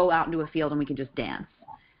can just go out into a field and we can just dance.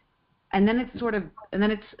 And then it's sort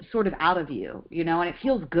of out of you, you know, and it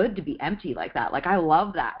feels good to be empty like that. Like, I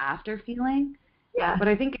love that after feeling. Yeah. But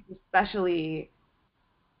I think it's especially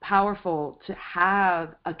powerful to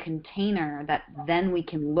have a container that then we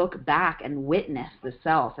can look back and witness the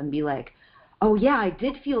self and be like, oh, yeah, I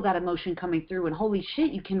did feel that emotion coming through, and holy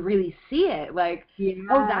shit, you can really see it. Like,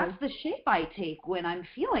 oh, that's the shape I take when I'm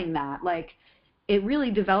feeling that. Like, it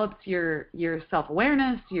really develops your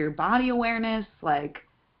self-awareness, your body awareness, like,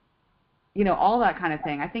 you know, all that kind of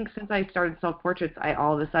thing. I think since I started self-portraits, I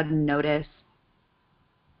all of a sudden notice,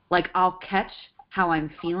 like, I'll catch how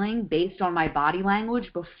I'm feeling based on my body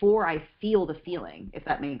language before I feel the feeling, if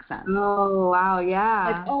that makes sense. Oh, wow,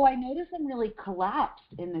 yeah. Like, oh, I notice I'm really collapsed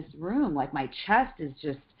in this room. Like, my chest is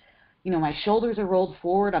just, you know, my shoulders are rolled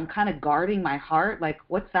forward. I'm kind of guarding my heart. Like,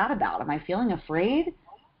 what's that about? Am I feeling afraid?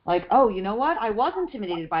 Like, oh, you know what? I was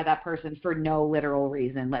intimidated by that person for no literal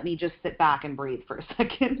reason. Let me just sit back and breathe for a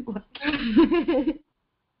second.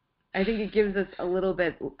 I think it gives us a little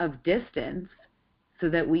bit of distance so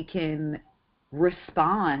that we can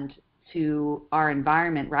respond to our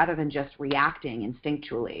environment rather than just reacting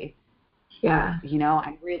instinctually. Yeah. You know,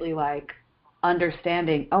 I'm really like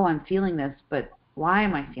understanding, oh, I'm feeling this, but why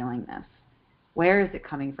am I feeling this? Where is it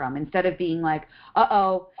coming from? Instead of being like,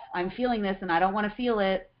 uh-oh, I'm feeling this and I don't want to feel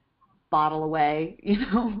it, bottle away, you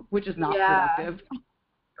know, which is not productive.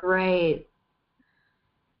 Great.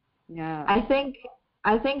 Yeah. I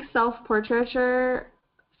think self-portraiture,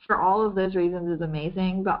 for all of those reasons, is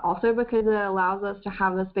amazing, but also because it allows us to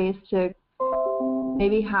have the space to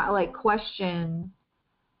maybe question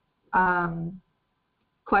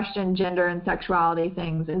gender and sexuality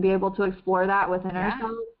things and be able to explore that within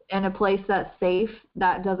ourselves in a place that's safe,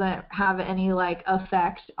 that doesn't have any like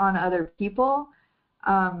effect on other people.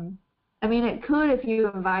 I mean, it could if you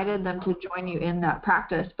invited them to join you in that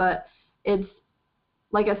practice, but it's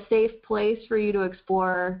like a safe place for you to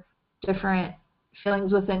explore different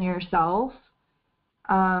feelings within yourself,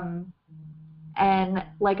 and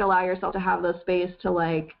like allow yourself to have the space to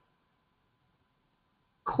like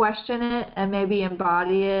question it and maybe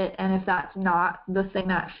embody it. And if that's not the thing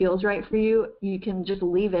that feels right for you, you can just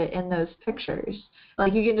leave it in those pictures.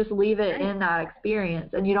 Like, you can just leave it in that experience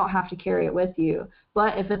and you don't have to carry it with you.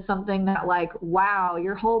 But if it's something that like, wow,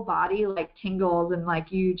 your whole body like tingles and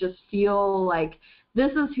like you just feel like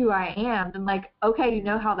this is who I am, then like, okay, you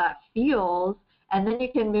know how that feels, and then you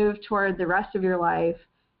can move toward the rest of your life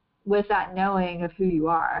with that knowing of who you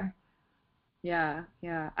are. Yeah.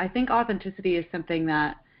 I think authenticity is something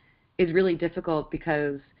that is really difficult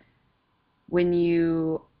because when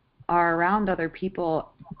you are around other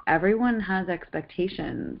people, everyone has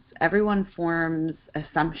expectations. Everyone forms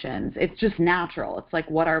assumptions. It's just natural. It's like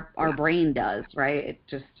what our brain does, right?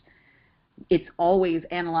 It's always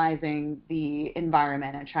analyzing the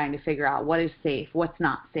environment and trying to figure out what is safe, what's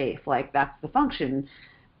not safe. Like, that's the function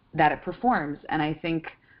that it performs. And I think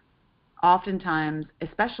oftentimes,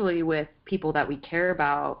 especially with people that we care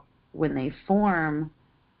about, when they form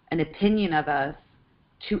an opinion of us,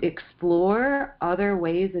 to explore other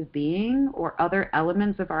ways of being or other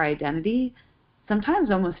elements of our identity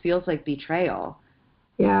sometimes almost feels like betrayal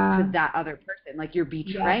to that other person. Like, you're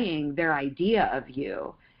betraying their idea of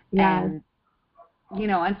you. And, you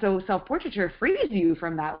know, and so self-portraiture frees you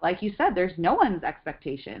from that. Like you said, there's no one's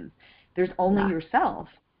expectations. There's only yourself.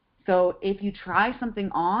 So if you try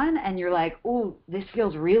something on and you're like, oh, this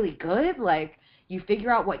feels really good, like, you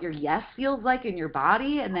figure out what your yes feels like in your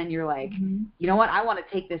body, and then you're like, you know what, I want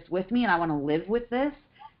to take this with me and I want to live with this.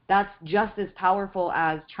 That's just as powerful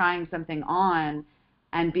as trying something on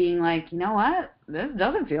and being like, you know what, this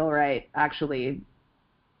doesn't feel right, actually,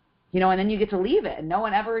 and then you get to leave it, and no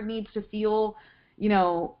one ever needs to feel,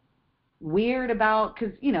 weird about,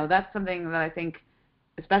 because, that's something that I think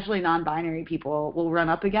especially non-binary people will run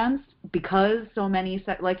up against, because so many,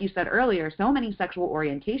 like you said earlier, so many sexual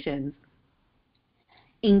orientations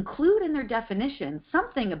include in their definition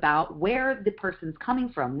something about where the person's coming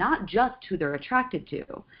from, not just who they're attracted to.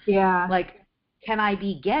 Yeah. Like, can I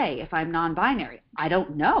be gay if I'm non-binary? I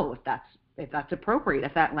don't know if that's appropriate,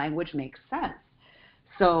 if that language makes sense.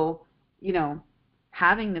 So,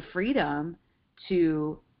 having the freedom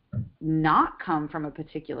to not come from a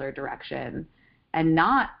particular direction and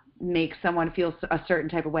not make someone feel a certain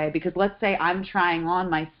type of way, because let's say I'm trying on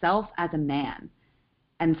myself as a man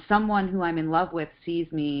and someone who I'm in love with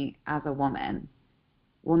sees me as a woman.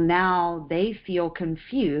 Well, now they feel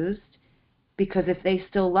confused, because if they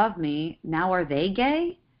still love me, now are they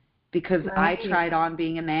gay? Because Right. I tried on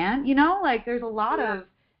being a man, like there's a lot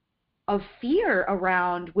of fear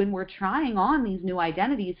around when we're trying on these new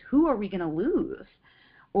identities. Who are we going to lose?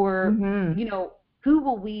 Or, who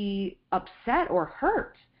will we upset or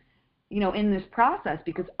hurt, in this process?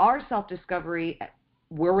 Because our self-discovery,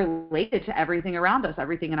 we're related to everything around us,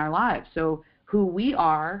 everything in our lives. So who we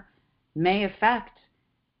are may affect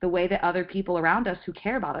the way that other people around us who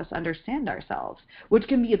care about us understand ourselves, which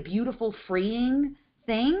can be a beautiful, freeing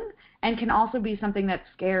thing, and can also be something that's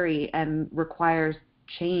scary and requires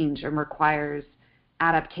change and requires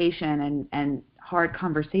adaptation and hard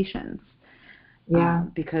conversations. Yeah.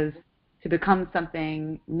 Because to become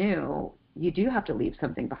something new, you do have to leave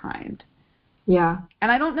something behind. Yeah.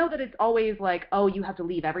 And I don't know that it's always like, oh, you have to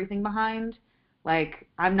leave everything behind. Like,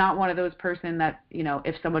 I'm not one of those person that,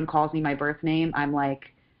 if someone calls me my birth name, I'm like,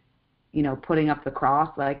 putting up the cross,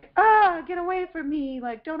 like, get away from me.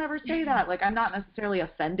 Like, don't ever say that. Like, I'm not necessarily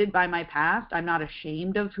offended by my past. I'm not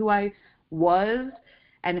ashamed of who I was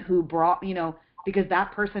and who brought, because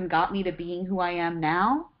that person got me to being who I am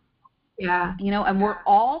now. Yeah. And we're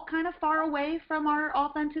all kind of far away from our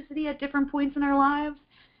authenticity at different points in our lives.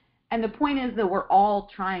 And the point is that we're all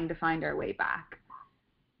trying to find our way back.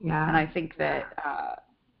 Yeah. And I think that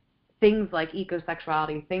things like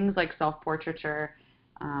ecosexuality, things like self-portraiture,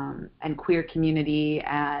 and queer community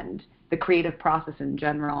and the creative process in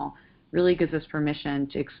general really gives us permission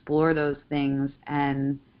to explore those things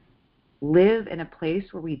and live in a place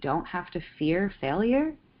where we don't have to fear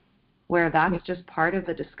failure, where that's just part of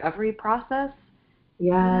the discovery process.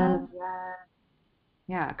 Yeah.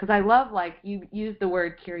 Yeah, because I love, like, you use the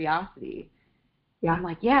word curiosity. Yeah. I'm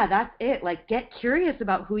like, yeah, that's it. Like, get curious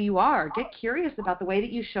about who you are. Get curious about the way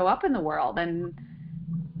that you show up in the world. And,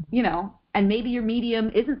 and maybe your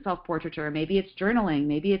medium isn't self-portraiture. Maybe it's journaling.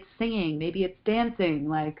 Maybe it's singing. Maybe it's dancing.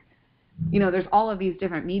 Like, there's all of these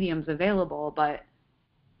different mediums available, but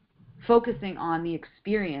focusing on the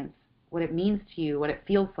experience, what it means to you, what it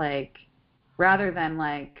feels like, rather than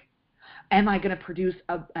like, am I going to produce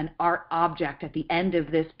an art object at the end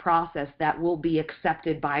of this process that will be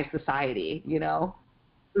accepted by society,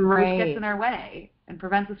 Right. which gets in our way and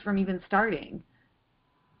prevents us from even starting.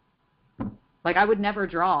 Like, I would never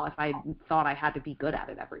draw if I thought I had to be good at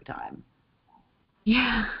it every time.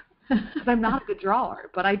 Yeah. Because I'm not a good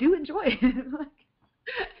drawer, but I do enjoy it.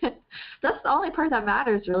 That's the only part that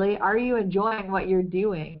matters, really. Are you enjoying what you're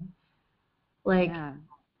doing? Like, yeah.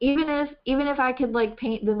 even if I could, like,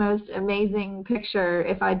 paint the most amazing picture,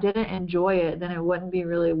 if I didn't enjoy it, then it wouldn't be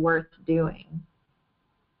really worth doing.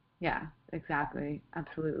 Yeah, exactly.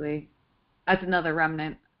 Absolutely. That's another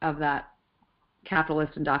remnant of that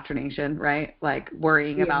capitalist indoctrination, right? Like,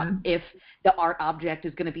 worrying about if the art object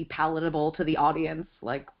is going to be palatable to the audience.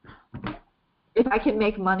 Like, if I can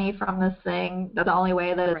make money from this thing, that's the only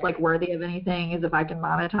way that it's, like, worthy of anything is if I can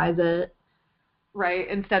monetize it. Right.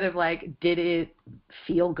 Instead of, like, did it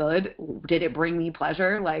feel good? Did it bring me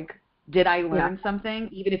pleasure? Like, did I learn something?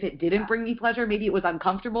 Even if it didn't bring me pleasure, maybe it was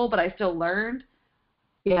uncomfortable, but I still learned.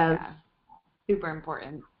 Yes. Yeah. Super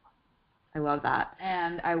important. I love that.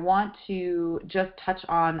 And I want to just touch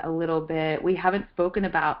on a little bit. We haven't spoken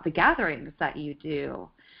about the gatherings that you do.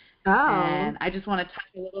 Oh. And I just want to touch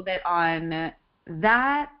a little bit on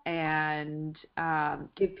that and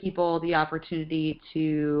give people the opportunity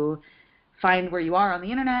to find where you are on the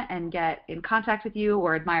internet and get in contact with you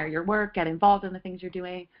or admire your work, get involved in the things you're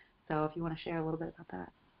doing. So if you want to share a little bit about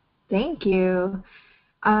that. Thank you.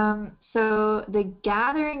 So the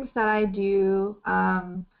gatherings that I do,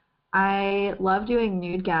 I love doing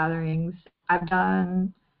nude gatherings. I've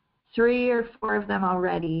done 3 or 4 of them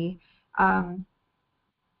already.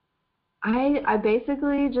 I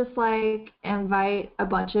basically just like invite a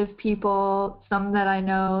bunch of people, some that I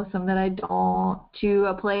know, some that I don't, to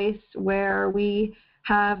a place where we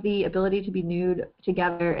have the ability to be nude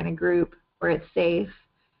together in a group where it's safe,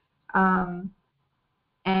 um,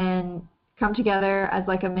 and come together as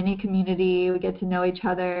like a mini community. We get to know each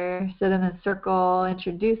other, sit in a circle,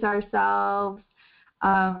 introduce ourselves,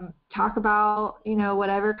 talk about,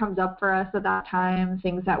 whatever comes up for us at that time,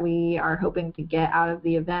 things that we are hoping to get out of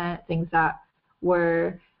the event, things that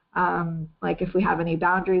were, like if we have any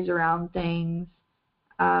boundaries around things.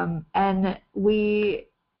 And we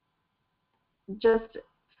just,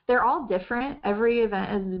 they're all different. Every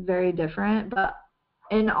event is very different, but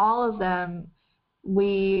in all of them,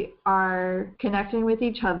 we are connecting with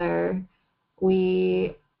each other.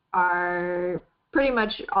 We are, pretty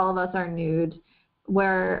much all of us are nude.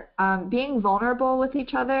 We're being vulnerable with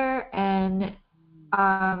each other and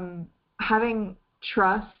having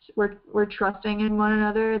trust. We're trusting in one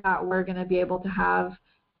another that we're going to be able to have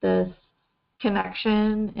this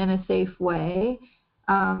connection in a safe way,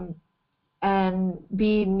 and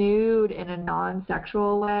be nude in a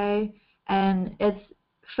non-sexual way. And it's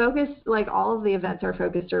focused, like all of the events are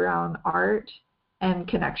focused around art and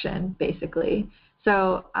connection, basically.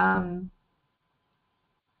 So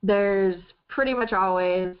there's pretty much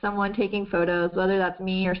always someone taking photos, whether that's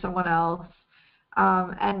me or someone else.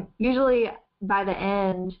 And usually by the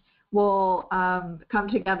end, we'll come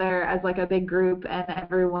together as like a big group, and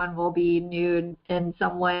everyone will be nude in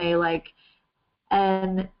some way.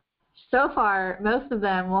 And so far, most of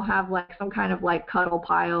them will have like some kind of like cuddle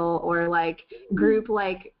pile or like group,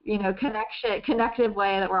 like, connective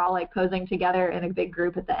way that we're all like posing together in a big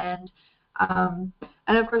group at the end.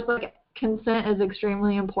 And of course, like, consent is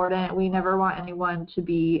extremely important. We never want anyone to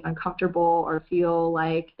be uncomfortable or feel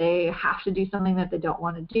like they have to do something that they don't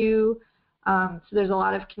want to do. So there's a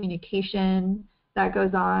lot of communication that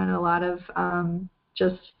goes on, a lot of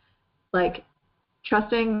just like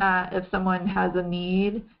trusting that if someone has a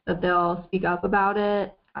need, that they'll speak up about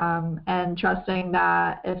it, and trusting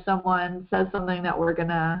that if someone says something, that we're going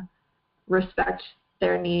to respect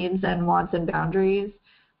their needs and wants and boundaries.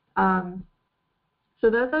 So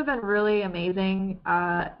those have been really amazing.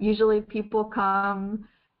 Usually people come,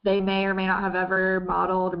 they may or may not have ever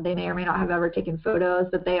modeled, they may or may not have ever taken photos,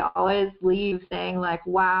 but they always leave saying like,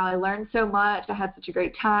 wow, I learned so much, I had such a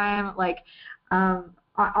great time. Like,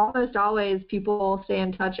 almost always people stay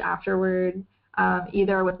in touch afterward,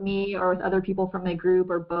 either with me or with other people from the group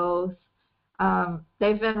or both.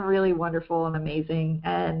 They've been really wonderful and amazing,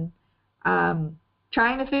 and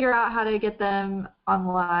trying to figure out how to get them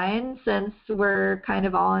online since we're kind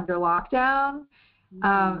of all under lockdown.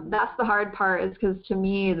 That's the hard part, is because to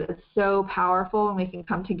me it's so powerful when we can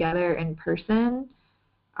come together in person.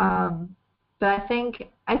 But I think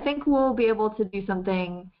we'll be able to do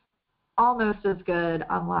something almost as good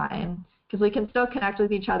online, because we can still connect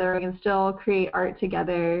with each other. We can still create art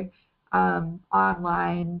together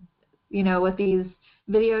online, with these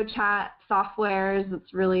video chat softwares.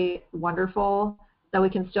 It's really wonderful that we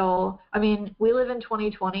can still, we live in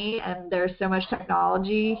 2020 and there's so much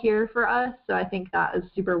technology here for us. So I think that is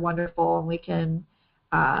super wonderful, and we can,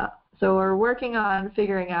 so we're working on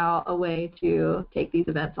figuring out a way to take these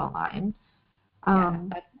events online. Yeah,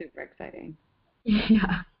 that's super exciting.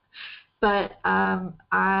 Yeah. But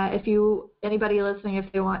anybody listening, if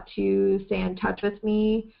they want to stay in touch with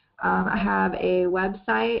me, I have a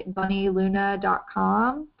website,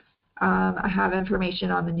 bunnyluna.com. I have information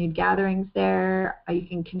on the nude gatherings there. You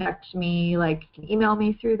can connect me, you can email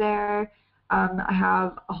me through there. I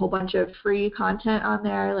have a whole bunch of free content on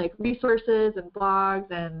there, like resources and blogs,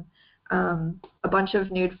 and a bunch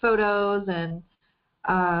of nude photos. And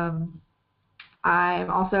I'm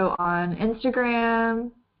also on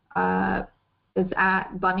Instagram. It's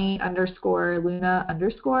at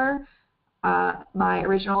bunny_luna_. My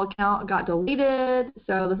original account got deleted,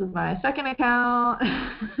 so this is my second account.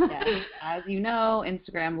 Yes, as you know,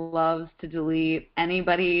 Instagram loves to delete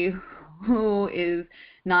anybody who is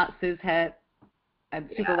not cishet and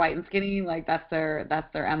super white and skinny. Like that's their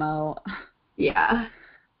MO. Yeah.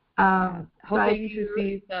 Hoping to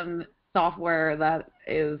see some software that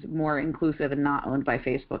is more inclusive and not owned by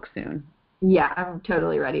Facebook soon. Yeah, I'm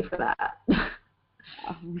totally ready for that.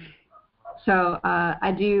 So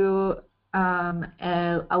I do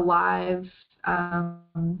a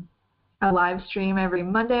live stream every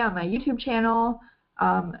Monday on my YouTube channel.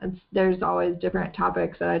 There's always different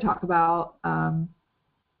topics that I talk about. And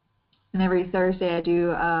every Thursday I do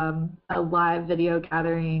a live video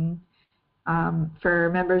gathering for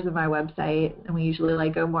members of my website, and we usually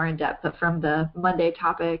go more in depth from the Monday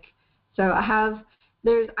topic. So I have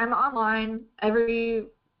I'm online every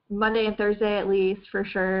Monday and Thursday at least, for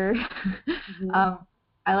sure. Mm-hmm.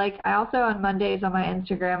 I also on Mondays on my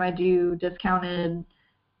Instagram I do discounted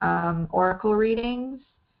oracle readings.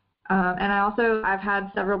 And I've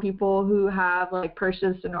had several people who have like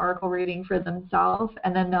purchased an oracle reading for themselves,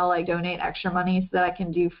 and then they'll like donate extra money so that I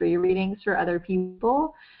can do free readings for other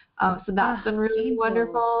people. So that's been really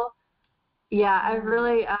wonderful. Yeah, I've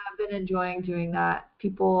really been enjoying doing that.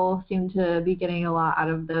 People seem to be getting a lot out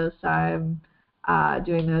of those, so I'm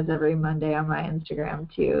doing those every Monday on my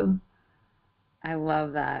Instagram too. I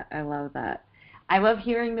love that. I love that. I love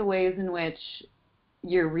hearing the ways in which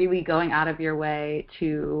you're really going out of your way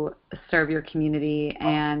to serve your community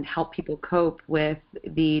and help people cope with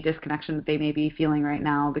the disconnection that they may be feeling right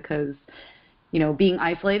now, because, you know, being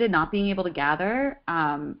isolated, not being able to gather,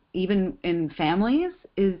 even in families,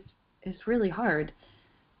 is really hard.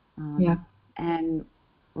 Yeah. And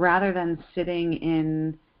rather than sitting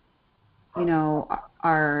in, you know,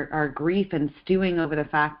 our grief and stewing over the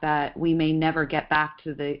fact that we may never get back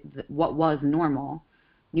to the what was normal,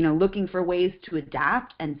 you know, looking for ways to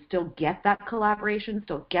adapt and still get that collaboration,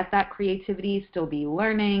 still get that creativity, still be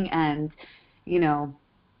learning and, you know,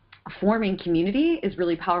 forming community is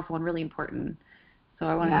really powerful and really important. So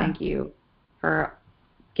I want to thank you for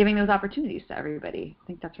giving those opportunities to everybody. I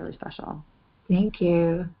think that's really special. Thank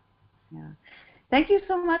you. Yeah. Thank you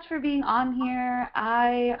so much for being on here.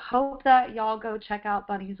 I hope that y'all go check out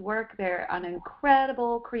Bunny's work. They're an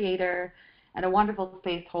incredible creator and a wonderful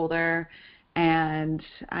space holder, and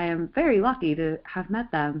I am very lucky to have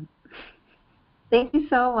met them. Thank you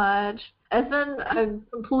so much. It's been a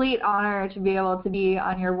complete honor to be able to be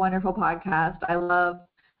on your wonderful podcast. I love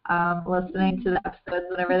listening to the episodes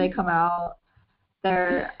whenever they come out.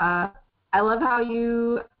 I love how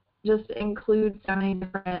you just include so many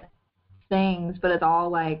different things, but it's all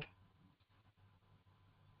like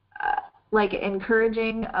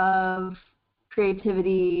encouraging of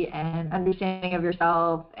creativity and understanding of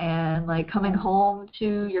yourself and like coming home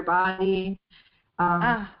to your body.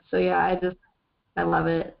 So yeah, I love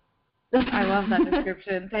it. I love that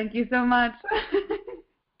description. Thank you so much.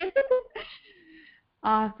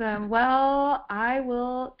 Awesome. Well, I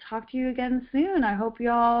will talk to you again soon. I hope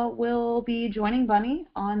y'all will be joining Bunny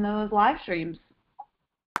on those live streams.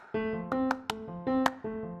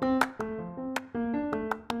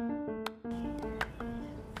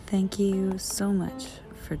 Thank you so much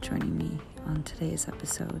for joining me on today's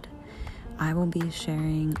episode. I will be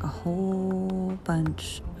sharing a whole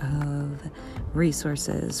bunch of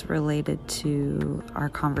resources related to our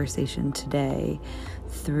conversation today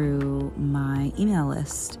through my email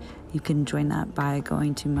list. You can join that by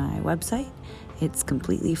going to my website. It's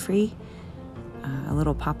completely free. A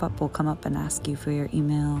little pop-up will come up and ask you for your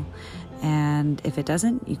email. And if it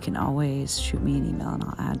doesn't, you can always shoot me an email and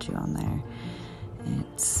I'll add you on there.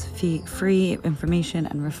 It's free information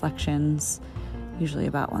and reflections, usually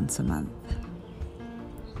about once a month.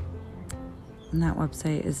 And that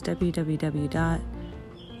website is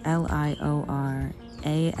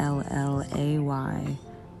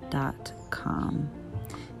www.liorallay.com.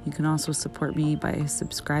 You can also support me by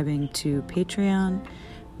subscribing to Patreon,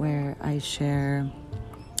 where I share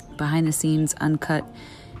behind-the-scenes, uncut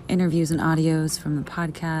interviews and audios from the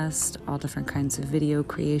podcast, all different kinds of video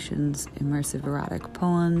creations, immersive erotic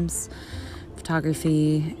poems,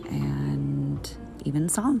 photography, and even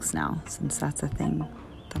songs now, since that's a thing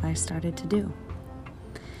that I started to do.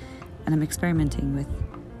 And I'm experimenting with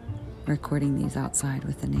recording these outside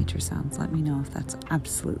with the nature sounds. Let me know if that's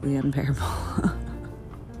absolutely unbearable.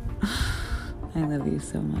 I love you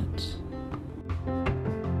so much.